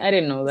 way, see, Gabby. I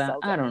didn't know She that.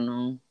 sells I it. don't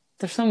know.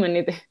 There's so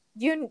many.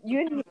 You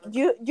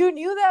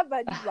knew that,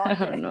 but you I lost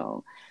don't it.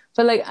 know.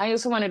 But like, I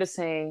also wanted to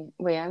say.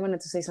 Wait, I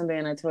wanted to say something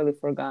and I totally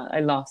forgot. I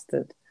lost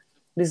it.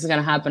 This is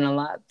gonna happen a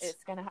lot.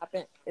 It's gonna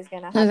happen. It's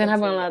gonna It's gonna happen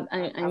happen a too.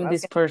 Yeah, lot. I'm I was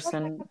this gonna.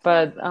 person,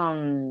 but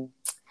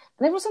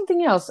there was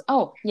something else.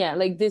 Oh yeah,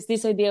 like this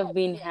idea of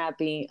being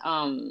happy.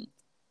 I'm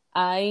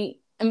a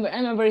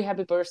very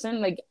happy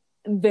person. Like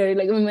very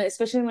like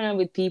especially when I'm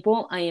with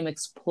people, I am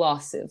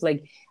explosive.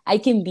 Like I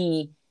can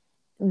be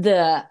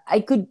the I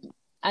could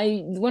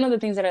I one of the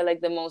things that I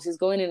like the most is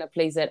going in a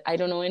place that I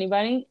don't know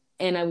anybody,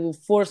 and I will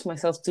force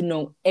myself to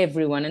know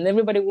everyone, and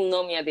everybody will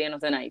know me at the end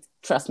of the night.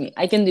 Trust me,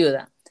 I can do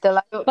that. The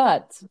life,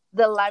 But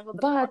the life of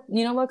the but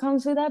you know what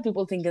comes with that?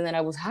 People thinking that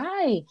I was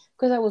high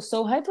because I was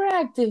so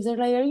hyperactive. They're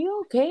like, "Are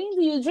you okay?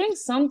 Do you drink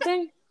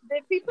something?"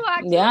 Did people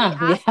actually Yeah,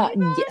 ask yeah, you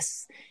that?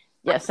 yes,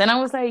 yes. And I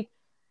was like,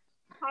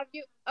 Have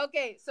you?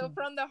 Okay, so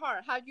from the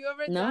heart, have you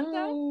ever done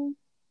that? "No."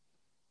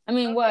 I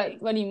mean, what? Okay,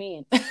 What do you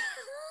mean?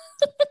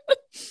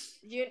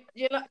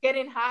 you're not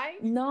getting high.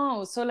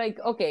 No. So like,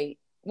 okay,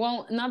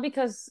 well, not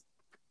because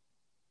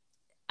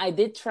I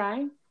did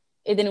try.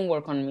 It didn't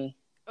work on me.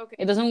 It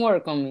Okay, doesn't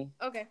work on me.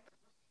 okay,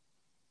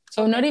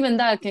 So not okay. even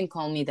that can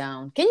calm me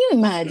down. Can you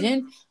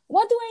imagine?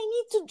 What do I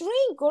need to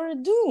drink or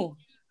do?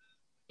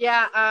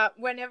 Yeah,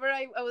 whenever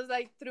I was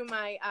like through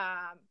my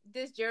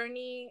this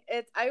journey,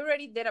 I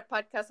already did a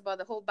podcast about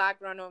the whole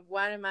background of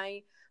why am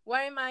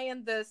I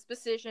in this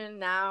position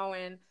now,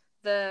 and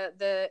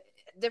the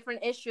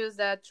different issues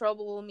that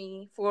trouble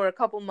me for a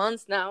couple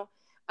months now.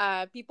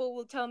 People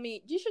will tell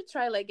me you should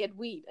try like get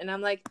weed, and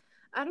I'm like,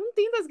 I don't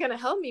think that's gonna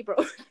help me, bro.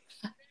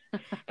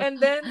 And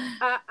then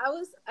I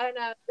was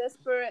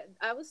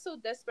so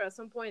desperate at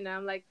some point, and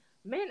I'm like,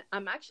 man,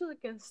 I'm actually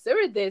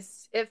consider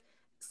this if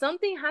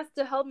something has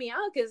to help me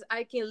out, because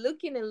I can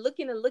looking and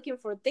looking and looking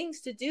for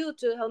things to do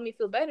to help me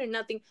feel better.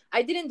 Nothing.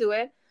 I didn't do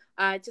it.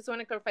 I just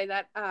want to clarify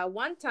that.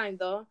 One time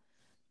though,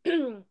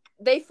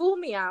 they fooled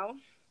me out.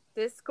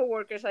 These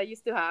coworkers I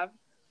used to have,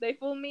 they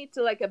fooled me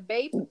to like a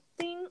vape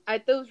thing. I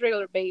thought it was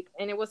regular vape,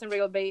 and it wasn't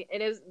regular vape.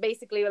 It is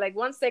basically like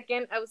 1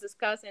 second I was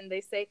discussing. They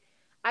say,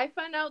 I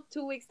found out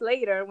 2 weeks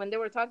later when they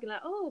were talking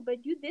like, oh,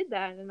 but you did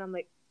that, and I'm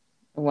like,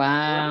 what?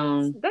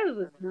 Wow. That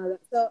was not.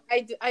 So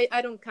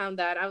I don't count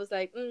that. I was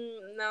like,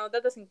 no,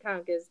 that doesn't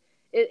count because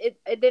it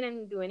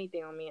didn't do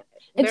anything on me.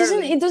 It doesn't.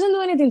 Barely. It doesn't do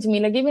anything to me.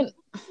 Like even,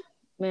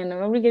 man,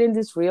 are we getting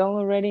this real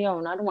already? Oh,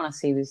 I don't want to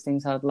say these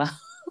things out loud.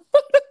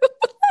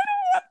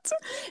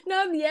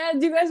 Not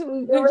yet. You guys,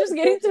 we're just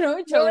getting to know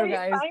each You're other, already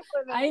guys. fine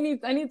for me.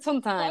 I need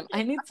some time. Okay,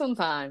 I need some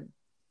time.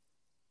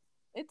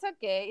 it's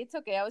okay. It's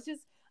okay.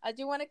 I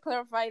do want to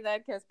clarify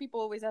that because people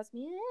always ask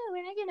me, yeah,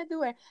 we're not gonna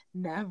do it.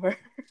 Never.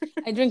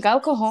 I drink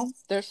alcohol.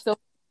 There's so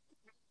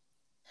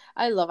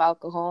I love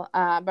alcohol.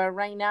 But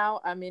right now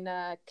I'm in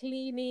a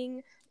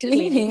Cleaning?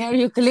 Are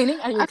you cleaning?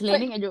 Are you I'm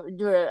cleaning? Are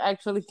you're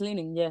actually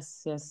cleaning?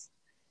 Yes, yes.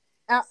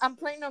 I'm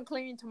planning on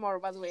cleaning tomorrow.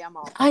 By the way, I'm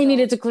off. I So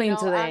needed to you clean know,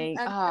 today.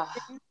 I'm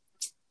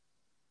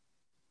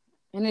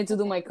I need it's to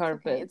do okay. my It's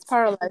okay. It's carpets.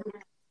 part of life.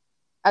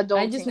 I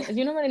just, Adulting.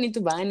 you know what I need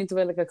to buy? I need to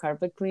buy like a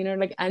carpet cleaner.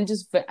 Like I'm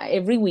just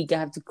every week I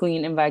have to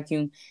clean and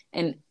vacuum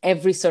and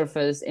every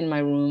surface in my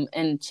room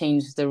and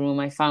change the room.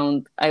 I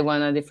found I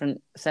want a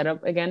different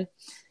setup again.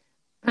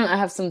 I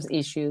have some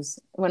issues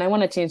when I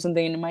want to change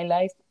something in my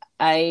life.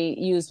 I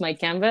use my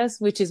canvas,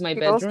 which is my It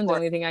goes bedroom, the for it.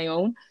 only thing I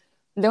own,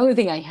 the only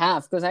thing I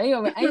have, because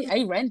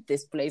I rent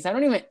this place. I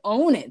don't even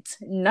own it.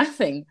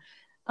 Nothing.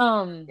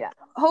 Yeah.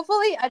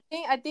 Hopefully,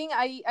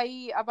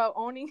 I about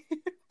owning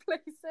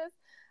places.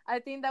 I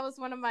think that's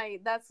one of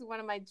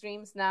my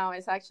dreams now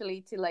is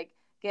actually to like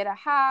get a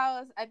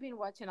house. I've been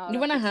watching a lot You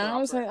of want a Fixer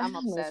house? Upper. I I'm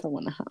don't know if obsessed. I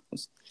want a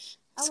house.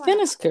 I It's want a kind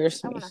of house.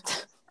 scares I me. want a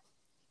house.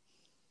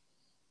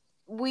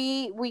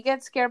 We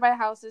get scared by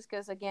houses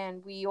because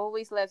again we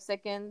always live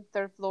second,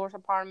 third floors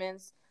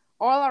apartments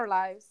all our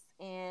lives,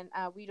 and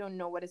we don't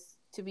know what it's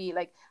to be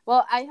like.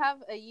 Well, I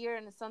have a year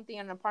and something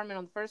in an apartment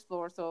on the first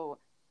floor, so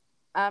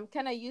I'm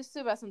kind of used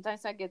to, but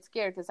sometimes I get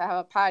scared because I have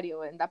a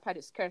patio, and that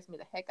patio scares me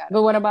the heck out But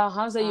of what me. about a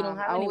house that you don't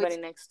have I anybody always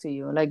next to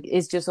you? Like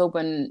it's just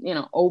open,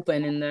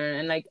 open in there,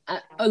 and like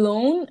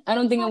alone. I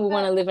don't think I have would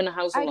want that. to live in a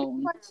house I do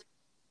alone.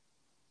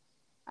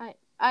 watch.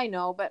 I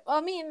know, but well,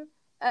 I mean,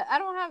 I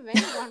don't have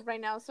anyone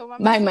right now, so what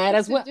am I I might supposed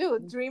as to well.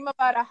 do? Dream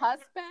about a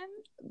husband?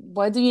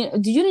 What you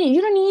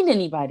don't need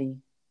anybody.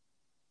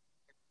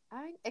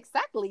 I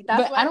exactly.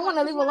 That's But why I I don't want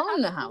want to to live do in a alone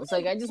in house the with house.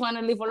 Like me. I just want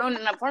to live alone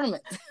in an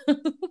apartment.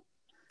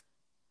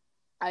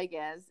 I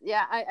guess.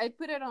 Yeah, I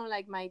put it on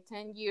like my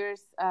 10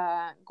 years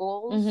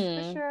goals for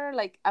Hmm. sure.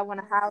 Like I want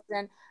a house,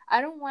 and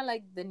I don't want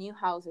like the new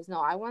houses. No,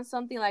 I want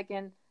something like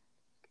in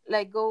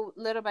like go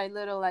little by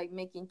little, like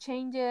making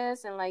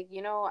changes, and like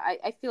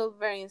I feel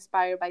very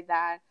inspired by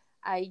that.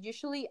 I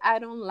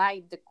don't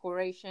like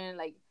decoration,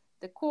 like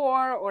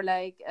decor or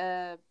like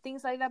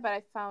things like that, but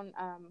I found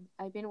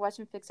I've been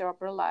watching Fixer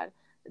Upper a lot.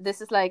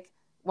 This is like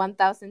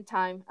 1,000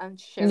 times I'm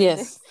sharing Yes,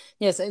 this.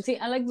 yes. I see.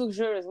 I like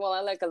luxurious. Well,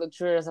 I like a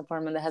luxurious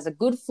apartment that has a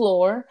good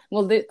floor.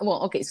 Well,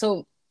 okay.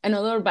 So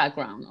another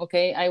background.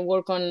 Okay, I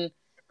work on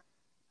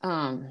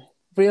um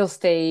real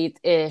estate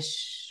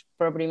ish,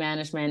 property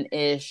management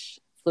ish,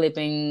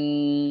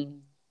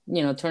 flipping,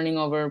 turning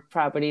over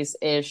properties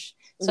ish.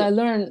 So Yeah. I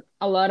learned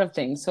a lot of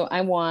things. So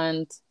I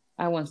want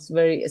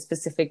very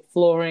specific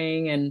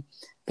flooring and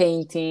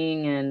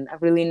painting and a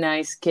really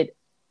nice kit.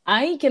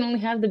 I can only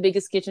have the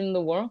biggest kitchen in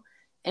the world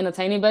and a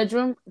tiny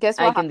bedroom. Guess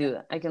I what can do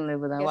happened? that. I can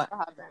live with that. Guess What? what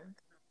happened?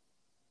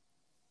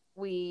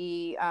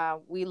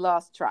 We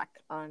lost track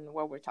on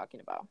what we're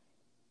talking about.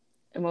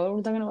 And what were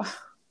we talking about?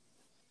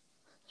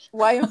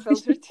 Why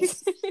unfiltered tea?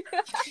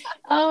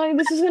 Oh,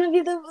 this is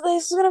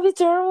gonna be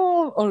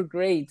terrible or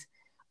great,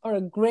 or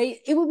a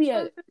great. It would be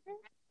a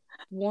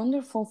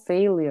wonderful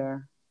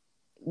failure.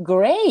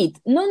 Great.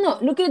 No.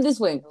 Mm, Look at it this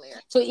way.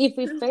 clear. So if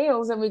it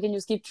fails, then we can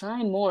just keep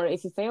trying more.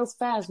 If it fails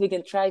fast, we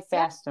can try Yep.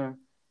 faster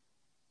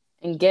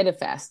and get it Yep.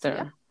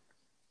 faster.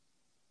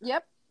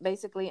 Yep.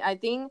 Basically, I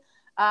think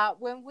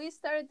when we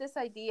started this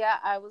idea,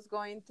 I was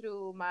going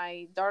through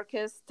my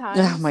darkest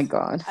Oh my times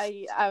God.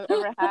 I've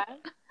ever had.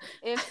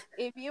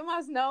 If you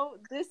must know,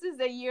 this is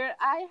the year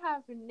I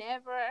have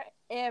never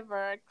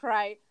ever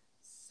cried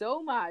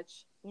so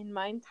much in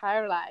my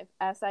entire life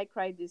as I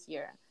cried this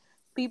year.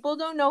 People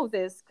don't know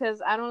this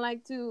because I don't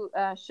like to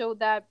show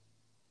that,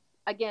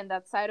 again,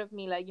 that side of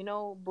me, like,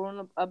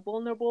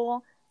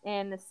 vulnerable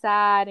and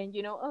sad, and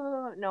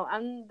oh no,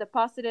 I'm the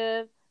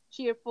positive,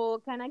 cheerful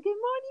kind of, good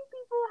morning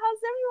people, how's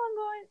everyone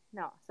going?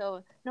 No,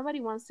 so nobody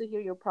wants to hear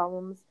your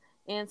problems,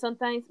 and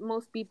sometimes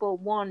most people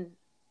won't,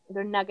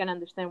 they're not gonna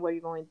understand what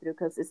you're going through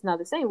because it's not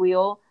the same. We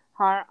all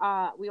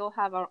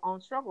have our own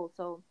struggles.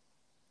 So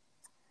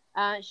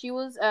she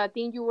was, I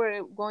think you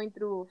were going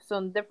through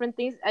some different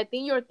things. I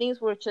think your things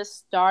were just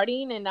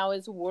starting and now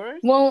it's worse.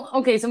 Well,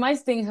 okay, so my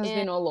thing has And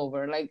been all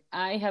over. Like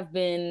I have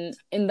been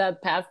in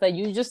that path that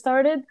you just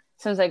started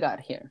since I got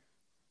here.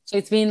 So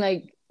it's been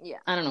like yeah,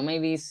 I don't know,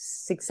 maybe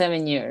 6,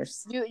 7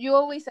 years. you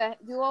always ahead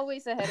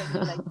of me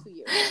like 2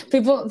 years at least for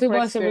People actually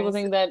people experiences.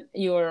 think that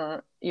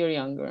you're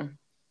younger.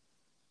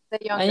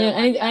 The I younger need, I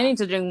one, need I yeah, need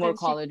to drink more and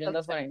she collagen. does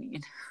That's that. what I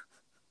need.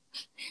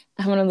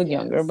 I want to look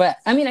younger, Yes. but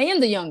I mean I am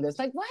the youngest.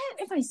 Like what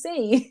if I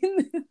say?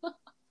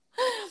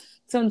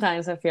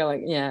 Sometimes I feel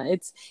like yeah,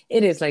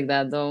 it is like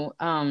that though.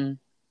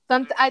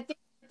 I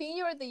think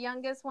you're the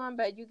youngest one,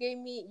 but you give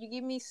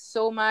me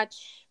so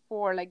much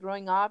for like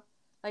growing up.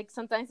 Like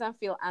sometimes I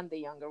feel I'm the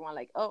younger one.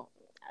 Like, oh,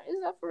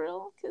 is that for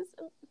real? Because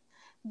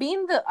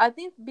being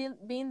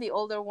the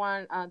older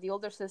one, the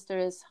older sister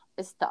is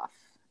tough.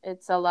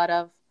 It's a lot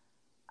of,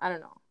 I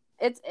don't know.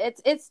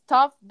 It's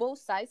tough both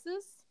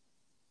sizes.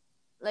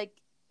 Like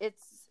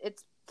it's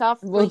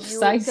tough for Both you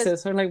because,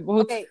 sizes or like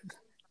both okay,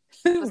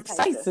 sizes,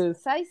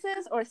 sizes.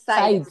 sizes or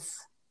sides,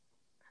 Sides.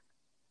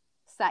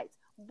 sides.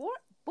 Both.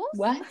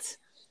 What?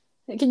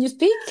 Can you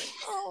speak?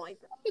 Oh my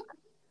god,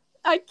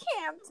 I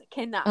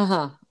cannot. Uh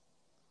huh.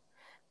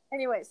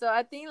 Anyway, so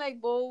I think like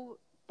both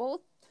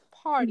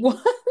parties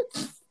What?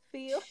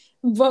 feel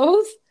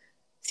Both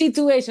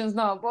situations,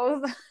 no,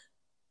 both.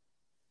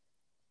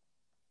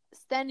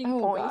 standing Oh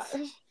points.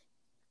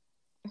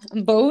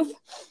 gosh. Both.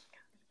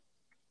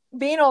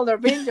 Being older,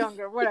 being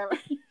younger, whatever.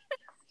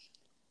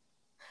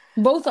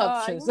 Both I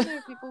options. wonder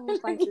if people will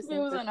find If this it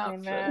was an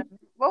interesting, man. option.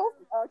 Both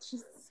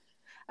options.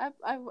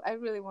 I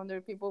really wonder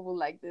if people will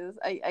like this.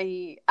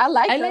 I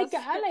like us. I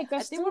like I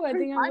us think too. we're I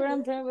pretty think funny.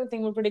 I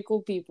think we're pretty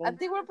cool I people.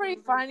 think we're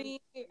pretty funny.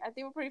 I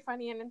think we're pretty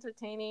funny and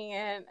entertaining,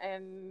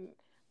 and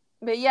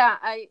but yeah,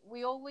 I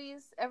we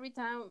always, every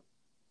time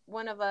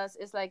one of us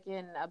is like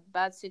in a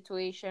bad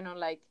situation, or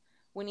like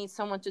we need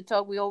someone to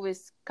talk, we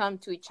always come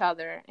to each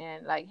other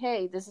and like,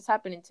 hey, this is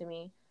happening to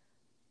me.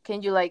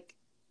 Can you like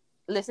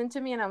listen to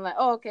me? And I'm like,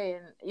 oh, okay.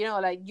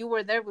 And like you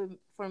were there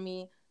for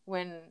me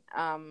when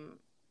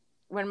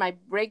my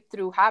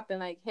breakthrough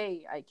happened. Like,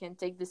 hey, I can't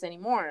take this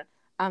anymore.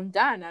 I'm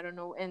done. I don't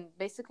know. And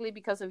basically,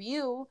 because of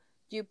you,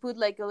 you put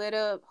like a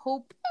little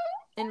hope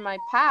in my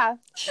path,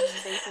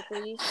 and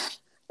basically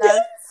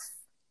that's,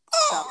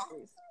 stop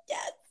please.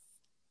 Yes.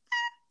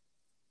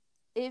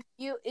 If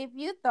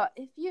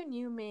you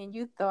knew me and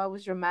you thought I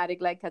was dramatic,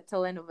 like a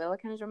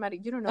telenovela kind of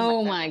dramatic, you don't know my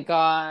Oh my family.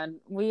 God.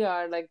 We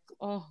are like,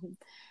 oh,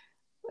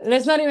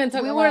 let's not even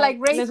talk We were about, like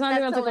raised let's in not a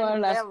even talk about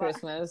last telenovela.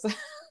 Christmas.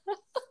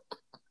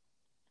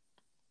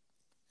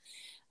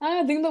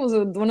 I think that was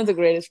one of the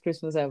greatest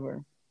Christmas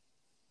ever.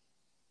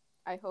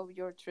 I hope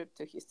your trip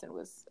to Houston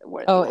was a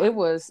worthy Oh, it one.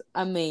 was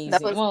That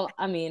amazing. was, Well,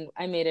 I mean,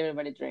 I made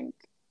everybody drink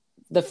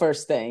the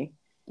first day,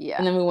 yeah,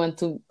 and then we went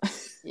to.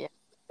 yeah.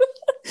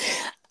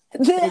 I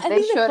They think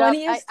the showed up.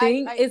 funniest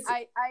thing is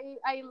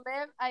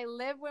I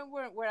live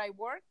where I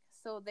work,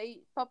 so they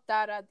popped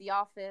out at the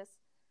office,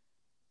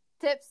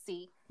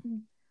 tipsy,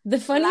 the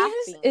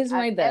funniest laughing is at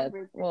my dad.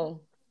 everything.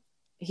 Well,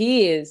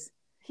 he is.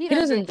 He He don't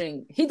doesn't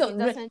drink. drink. He doesn't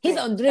He drink.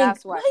 don't drink.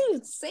 That's Why why. are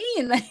you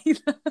saying that?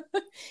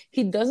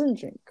 He doesn't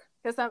drink.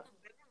 Because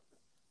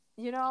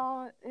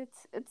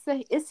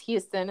it's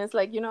Houston. It's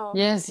like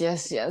Yes,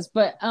 yes, yes.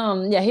 But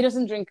yeah, he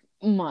doesn't drink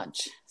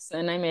much. So,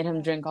 and I made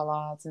him drink a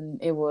lot,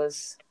 and it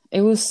was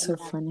so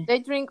yeah. funny. They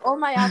drink all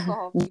my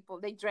alcohol. People,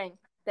 they drank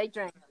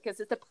because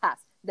it's the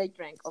past. They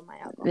drank all my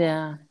alcohol.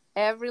 Yeah.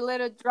 Every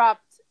little drop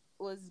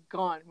was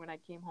gone when I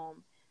came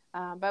home.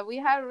 But we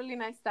had a really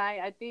nice time.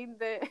 I think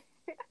that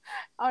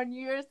on New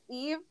Year's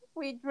Eve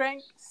we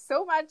drank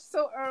so much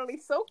so early,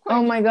 so Oh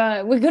quick. my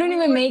God, we couldn't We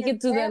even were make in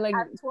it to the bed like.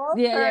 at twelve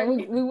Yeah, yeah. We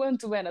thirty. we went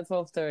to bed at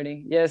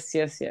 12:30. Yes,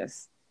 yes,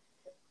 yes.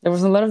 There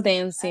was a lot of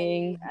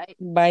dancing I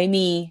by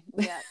me.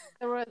 Yeah,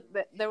 there was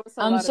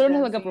a I'm lot of sort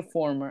of like a dancing.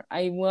 performer.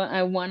 I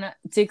wanna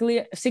secretly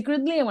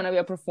I wanna be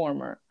a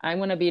performer. I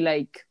wanna be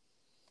like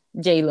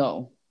J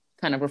Lo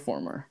kind of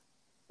performer.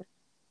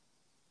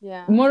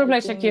 Yeah, More of I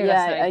like think, Shakira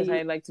yeah, side because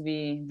I like to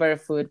be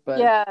barefoot, but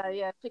yeah,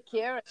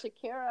 Shakira.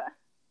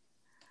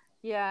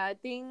 Yeah, I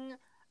think.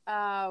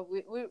 I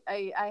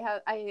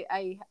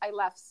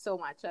laughed so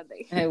much that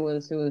day. It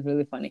was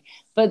really funny.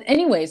 But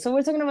anyway, so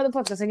we're talking about the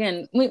podcast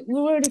again. We're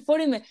already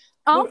 40 minutes.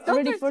 Oh, We're don't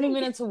already 40 13.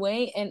 minutes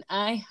away, and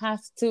I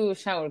have to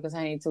shower because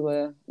I need to,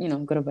 go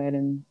to bed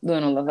and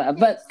doing all of that. Okay,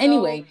 But so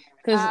anyway,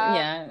 because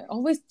yeah,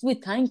 always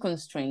with time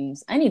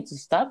constraints, I need to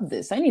stop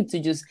this. I need to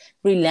just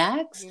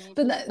relax. you need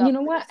But to you stop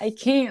know what? I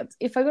this. can't.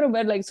 If I go to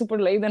bed like super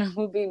late, then I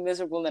will be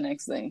miserable the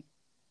next day.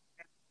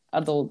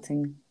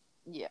 Adulting.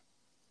 Yeah,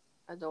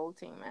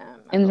 adulting,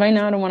 man, And right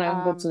now, I don't adulting. want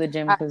to go to the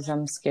gym because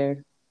I'm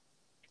scared.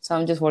 So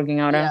I'm just working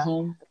out at Yeah,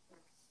 home.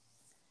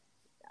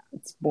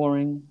 It's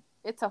boring.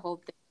 it's a whole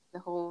thing. The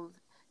whole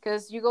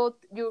because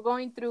you're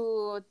going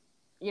through,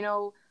 you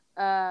know,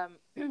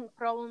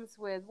 problems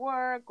with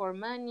work or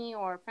money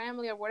or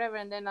family or whatever,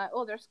 and then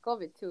oh, there's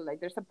COVID too. Like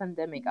there's a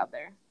pandemic out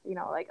there. You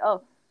know, like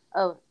oh,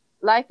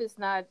 life is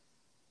not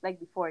like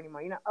before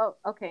anymore. You know, oh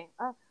okay,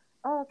 oh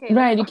okay, let's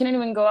Right, go. you can't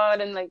even go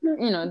out and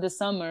the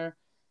summer.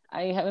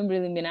 I haven't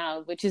really been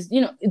out, which is,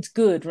 it's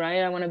good,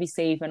 right? I want to be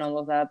safe and all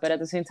of that, but at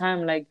the same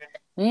time, like,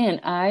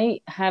 man, I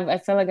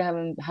feel like I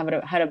haven't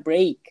had a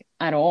break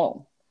at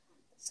all.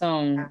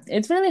 So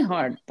it's really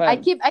hard, I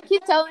keep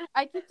telling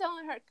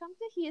her, come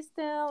to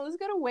Houston. Let's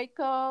go to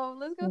Waco.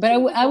 Let's go but to I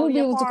would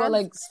be Magnolia able to go Farms.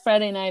 like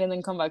Friday night and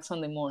then come back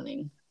Sunday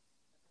morning.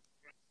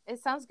 It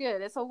sounds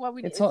good. It's all what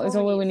we. It's It's all all it's we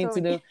all what we need. need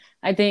So to do.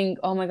 I think.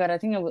 Oh my God, I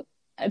think that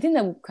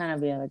would kind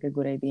of be like a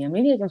good idea.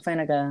 Maybe I can find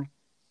like a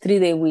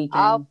 3-day I'll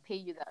weekend, pay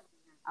you that.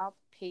 I'll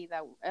pay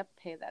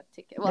that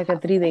ticket. Well, like a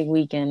half of 3-day it.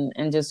 weekend,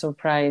 and just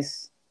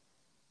surprise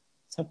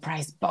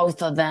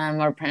both of them,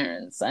 our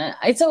parents.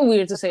 It's so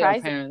weird to say our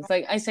Surprise it, parents.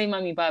 Like I say,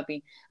 mommy,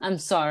 papi. I'm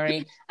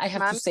sorry. I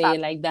have to mommy, say it papi.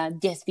 like that.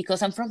 Yes,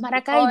 because I'm from Oh, and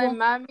Maracaibo.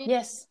 mommy.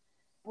 Yes.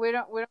 We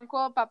don't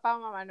call papa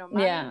mama. No,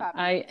 mommy, Yeah.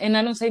 papi. And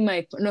I don't say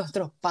my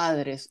nuestros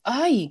padres.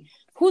 Ay,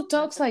 who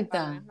talks Nuestros like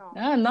that? padres. No.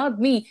 Ah, not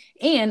me.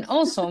 And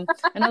also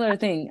another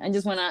thing, I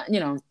just wanna,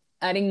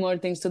 adding more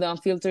things to the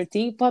Unfiltered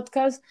Tea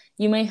podcast.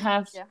 You may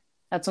have Yeah.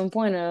 at some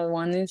point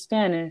one in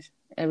Spanish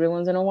every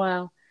once in a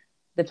while.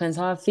 Depends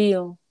how I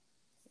feel.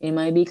 It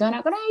might be kind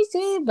of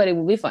crazy, but it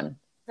will be fun. Is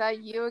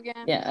that you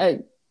again? Yeah.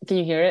 Can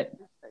you hear it? Is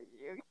that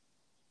you?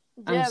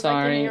 I'm Yes, I can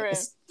sorry. hear it.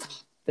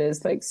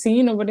 There's like,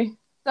 see, nobody.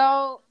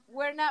 So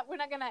we're not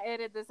gonna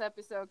edit this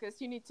episode because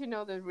you need to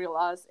know the real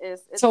us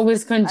is It's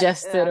always I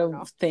congested don't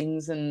know. of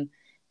things and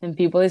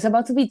people. It's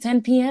about to be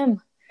 10 p.m.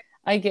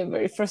 I get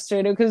very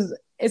frustrated because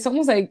it's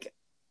almost like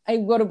I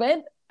go to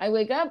bed, I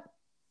wake up,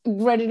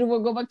 ready to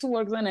go back to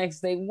work the next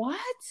day. What?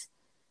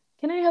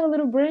 Can I have a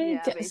little break?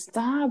 Yeah, basically.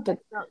 Stop it.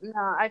 No,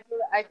 I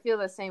feel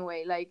the same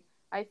way. Like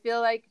I feel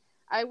like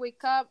I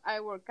wake up, I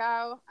work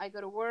out, I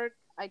go to work,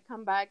 I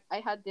come back, I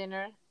had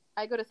dinner,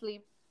 I go to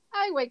sleep,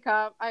 I wake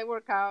up, I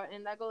work out,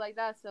 and I go like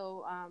that.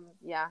 So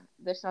yeah,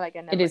 there's not like a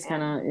It never is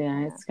kind end. of, yeah,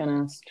 Yeah. it's kind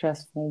of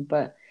stressful,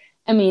 but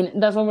I mean,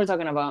 that's what we're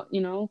talking about.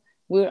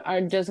 We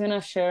are just gonna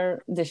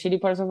share the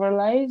shitty parts of our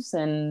lives,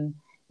 and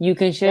you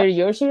can share Yep.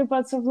 your shitty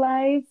parts of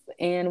life,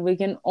 and we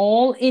can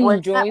all We're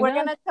enjoy we're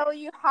that. gonna tell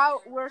you how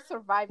we're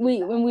surviving We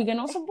that. When we can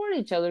Like all support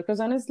each other, because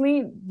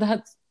honestly,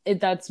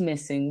 that's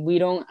missing. We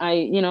don't.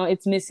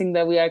 It's missing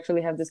that we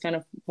actually have this kind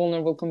of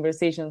vulnerable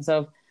conversations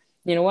of,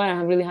 you know what,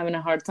 I'm really having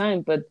a hard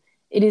time, but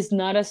it is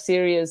not as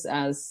serious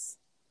as,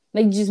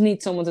 like, you just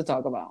need someone to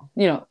talk about,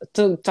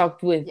 to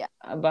talk with yeah,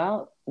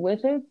 about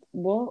with it.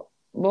 Well,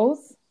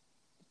 both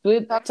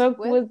with talk talk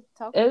with with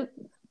talk it,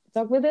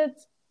 talk with it,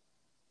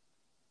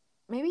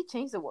 maybe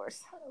change the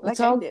words like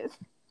I talk did.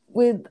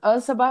 with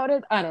us about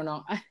it. I don't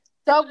know.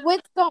 Talk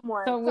with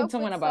someone. Talk with Talk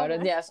someone with about it.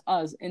 someone. Yes,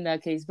 us in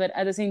that case. But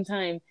at the same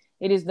time,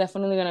 it is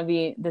definitely gonna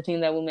be the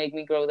thing that will make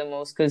me grow the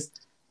most, because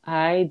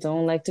I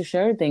don't like to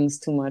share things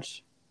too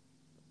much.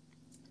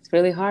 It's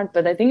really hard,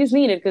 but I think it's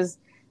needed because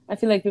I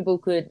feel like people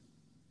could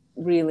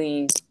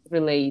really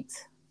relate.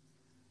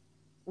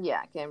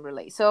 Yeah, I can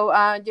relate. So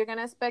you're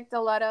gonna expect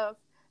a lot of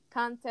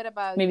content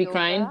about Maybe yoga,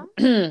 crying,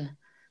 a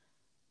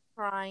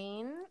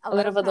crying, a lot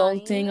lot of of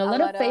crying, adulting, a a lot of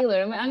lot of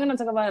failure. I'm gonna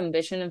talk about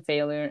ambition and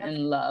failure yep,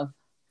 and love.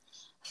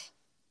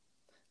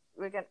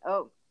 we're gonna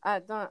I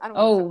don't want to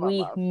Oh, talk about we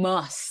love.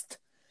 must.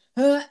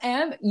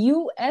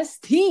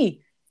 MUST.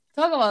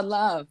 Talk about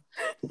love.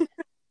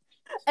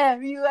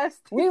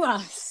 MUST. We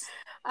must.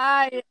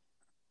 I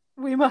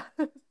we must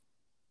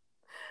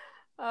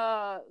love.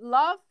 I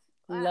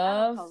don't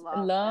Love, call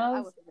love.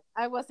 love.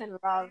 I was in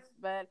love,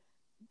 but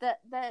that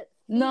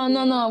No,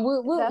 no, feeling no.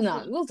 We'll that's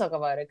no. We'll talk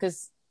about it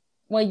because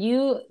what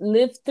you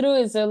lived through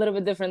is a little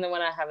bit different than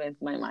what I have in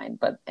my mind.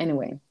 But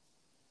anyway,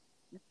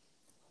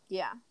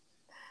 yeah.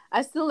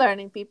 I'm still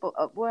learning people.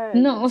 What are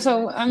you no. gonna say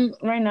So next? I'm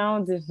right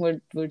now.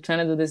 We're trying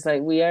to do this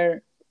like we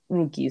are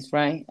rookies,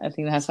 right? I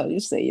think that's how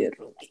you say it.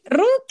 Rookies,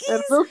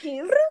 Rookies.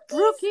 rookies,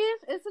 Rookies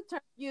is a term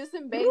used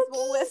in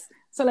baseball with. rookies.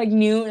 So like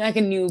new, like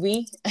a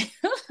newbie.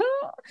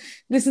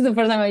 This is the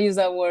first time I use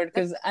that word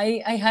because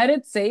I had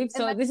it saved.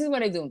 So this is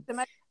what I do.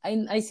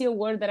 I see a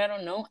word that I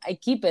don't know. I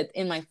keep it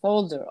in my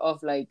folder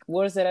of like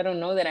words that I don't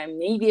know that I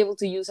may be able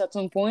to use at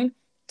some point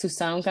to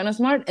sound kind of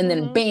smart, and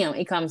then bam,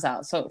 it comes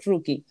out. So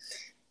rookie,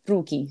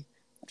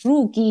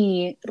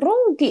 Rookie.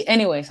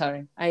 Anyway,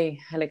 sorry. I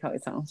like how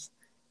it sounds.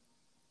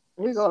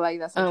 We go like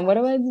that What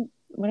sometimes.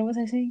 what was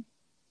I saying?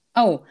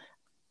 Oh,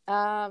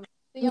 Um,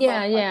 think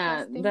yeah, about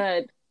yeah. podcasting,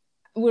 That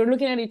we're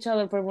looking at each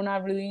other, but we're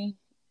not really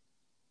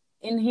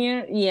in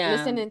here. Yeah.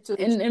 listening to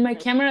each And my other.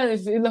 camera,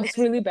 it looks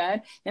really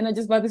bad. And I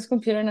just bought this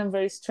computer, and I'm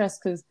very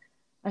stressed because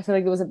I feel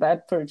like it was a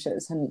bad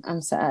purchase, and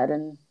I'm sad.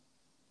 And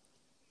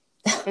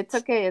It's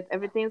okay.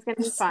 Everything's gonna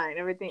be fine.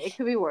 Everything. It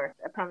could be worse.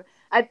 I promise.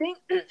 I think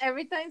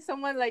every time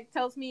someone like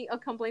tells me or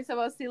complains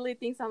about silly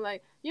things, I'm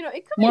like,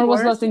 it could be more was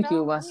worse. lost in I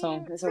Cuba, mean,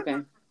 so it's okay.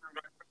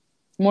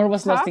 More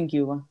was huh? lost in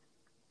Cuba.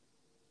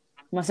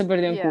 Más se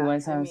perdió en Yeah. Cuba,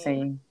 is I how I'm mean,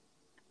 saying.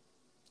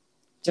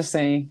 Just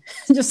saying.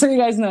 Just so you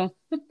guys know.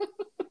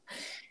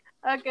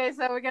 okay.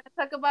 So we're gonna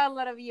talk about a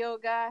lot of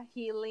yoga,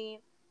 healing,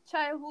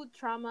 childhood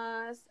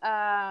traumas,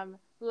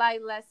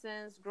 life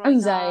lessons, growing up,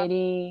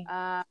 Anxiety.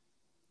 uh,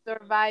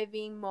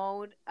 surviving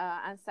mode,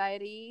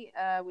 anxiety,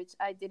 which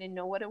I didn't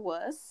know what it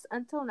was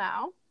until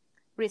now,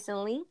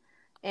 recently,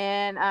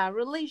 and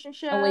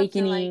relationships and like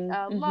Awakening.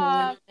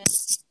 love and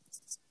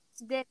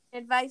dating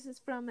advices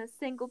from a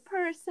single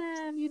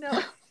person.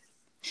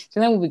 So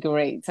that would be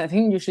great. I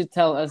think you should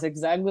tell us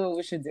exactly what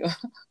we should do.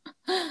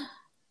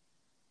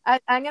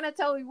 I'm gonna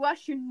tell you what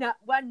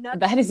not to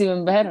That is do.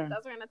 even better.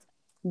 That's what I'm gonna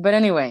But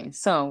anyway,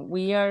 so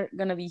we are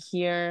gonna be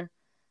here,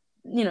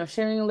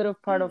 sharing a little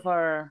part of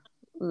our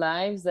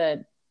lives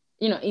that,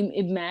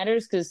 it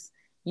matters because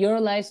your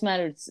lives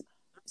matters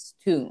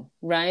too,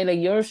 right? Like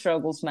your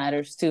struggles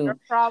matters your too.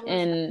 problems.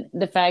 And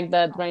the fact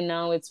that right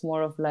now it's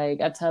more of like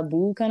a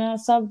taboo kind of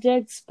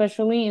subject,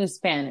 especially in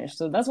Spanish.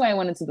 So that's why I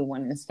wanted to do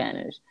one in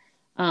Spanish.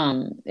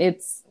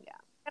 It's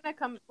Yeah,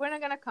 we're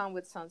not gonna come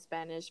with some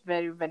Spanish,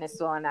 very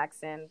Venezuelan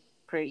accent,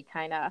 pretty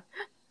kind of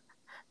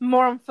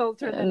more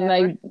unfiltered than ever.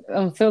 like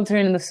I'm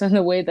filtering in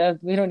the way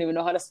that we don't even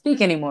know how to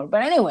speak anymore.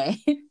 But anyway,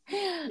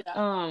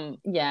 Yeah.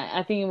 yeah,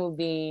 I think it will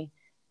be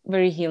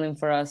very healing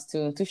for us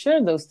to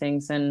share those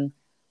things and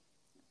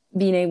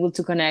being able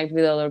to connect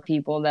with other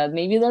people that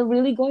maybe they're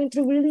really going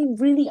through really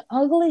really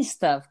ugly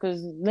stuff.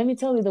 Because let me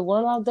tell you, the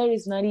world out there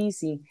is not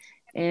easy,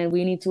 and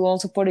we need to all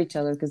support each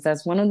other because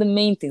that's one of the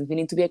main things. We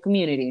need to be a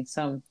community.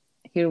 So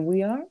here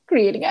we are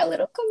creating a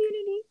little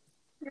community.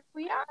 Here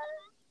we are.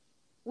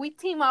 We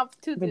team up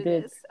to We do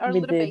did, this. Our we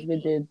little did, we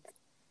baby. did.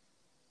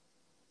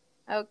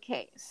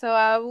 Okay, so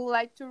I would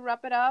like to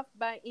wrap it up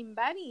by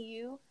inviting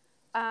you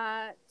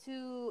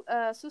to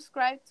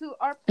subscribe to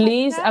our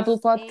Please, Apple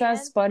podcast Podcast,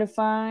 and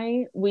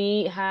Spotify.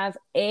 We have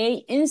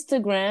a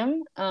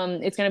Instagram.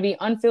 It's gonna be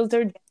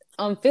unfiltered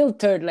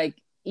like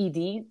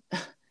ed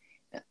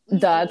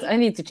dots. ED. I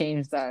need to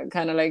change that.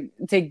 Kind of like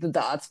take the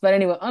dots, but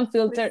anyway,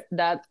 unfiltered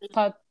that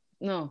pod.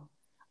 No,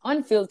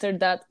 unfiltered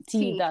that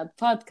t T. dot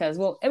podcast.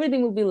 Well,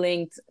 everything will be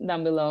linked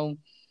down below.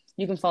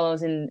 You can follow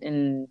us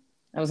in.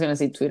 I was gonna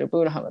say Twitter, but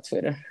we don't have a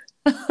Twitter.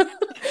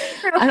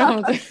 I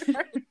don't have a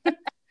Twitter.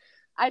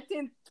 I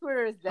think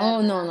Twitter is dead,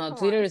 Oh no, man. no, Come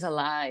Twitter on. is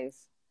alive.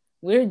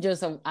 We're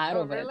just out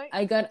Oh, of it. really?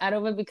 I got out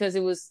of it because it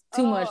was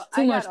too much, Oh,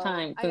 too I got much old.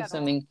 time I got old.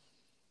 consuming,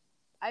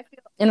 I feel,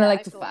 and I yeah, like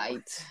I to feel old.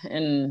 fight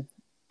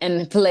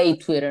and play No, no,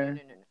 Twitter.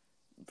 no, no.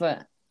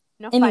 But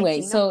No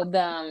anyway, fighting, no so fighting.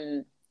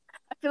 the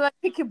I feel like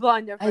Peaky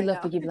Blinders I right love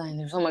now. Peaky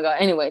Blinders. Oh my god.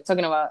 Anyway,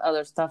 talking about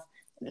other stuff.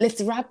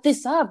 Let's wrap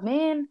this up,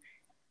 man.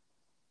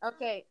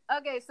 Okay,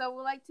 so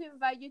we'd like to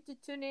invite you to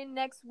tune in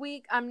next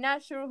week. I'm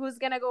not sure who's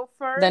gonna go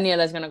first.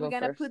 Daniela's gonna We're go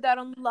gonna first. put that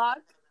on lock.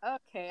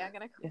 Okay, I'm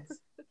gonna go. Yes.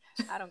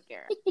 I don't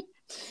care.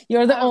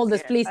 You're the I don't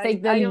oldest. care. Please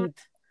take the lead.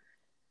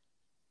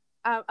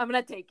 I'm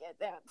gonna take it.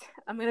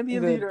 I'm gonna be a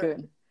Good, leader.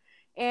 good.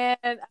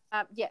 And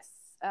yes,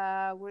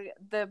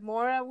 the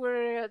more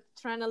we're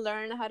trying to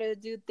learn how to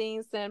do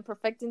things and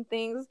perfecting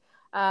things,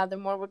 the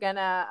more we're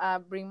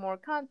gonna bring more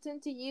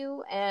content to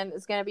you, and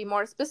it's gonna be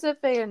more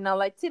specific and not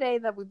like today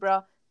that we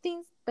brought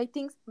things by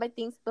things by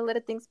things, by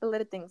little things by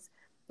little things.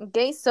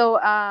 Okay, so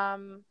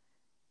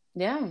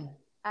Yeah.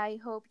 I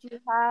hope you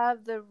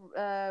have the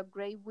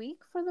great week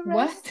for the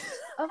What? rest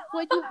of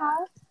what you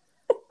have.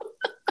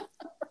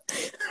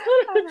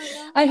 I don't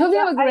know. I hope you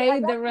have a I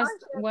great got the rest.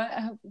 conscious. What?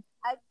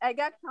 I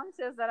got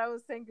conscious that I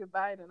was saying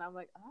goodbye, and I'm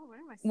like, oh, what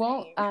am I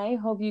Well, saying? I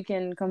hope you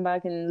can come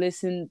back and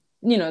listen,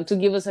 to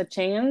give us a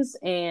chance.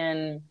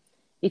 And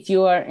if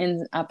you are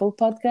in Apple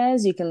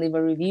Podcasts, you can leave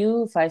a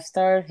review, 5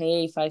 star.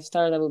 Hey, 5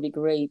 star, that would be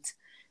great.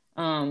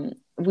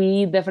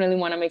 We definitely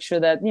want to make sure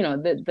that,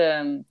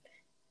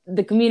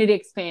 the community We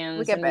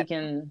expands get and we better.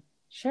 can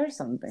share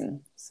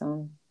something.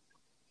 So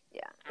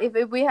Yeah.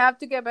 If we have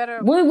to get better,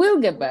 we will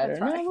get we're gonna better.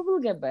 try. No, we will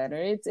get better.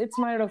 It's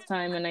a matter of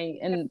time,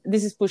 and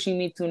this is pushing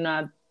me to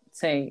not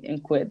say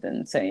and quit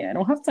and say I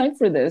don't have time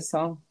for this.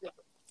 So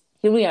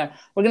here we are.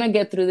 We're gonna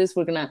get through this.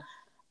 We're gonna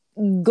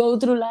go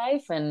through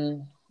life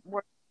and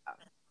We're,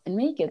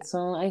 make it.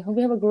 So I hope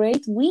you have a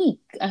great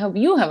week. I hope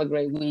you have a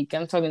great week.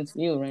 I'm talking to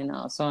you right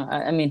now. So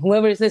I mean,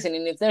 whoever is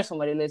listening, if there's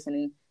somebody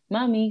listening,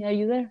 mommy, are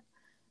you there?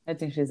 I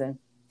think she's there.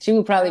 She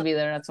will probably be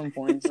there at some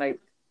point, like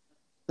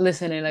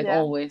listening, like yeah.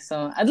 always.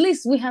 So at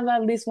least we have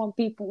at least one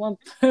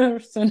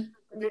person.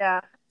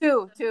 Yeah.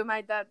 Two.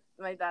 My dad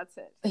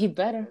said. He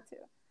better. Too.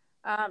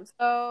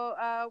 So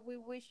we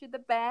wish you the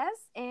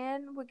best,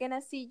 and we're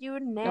gonna see you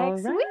All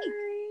next week.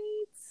 right.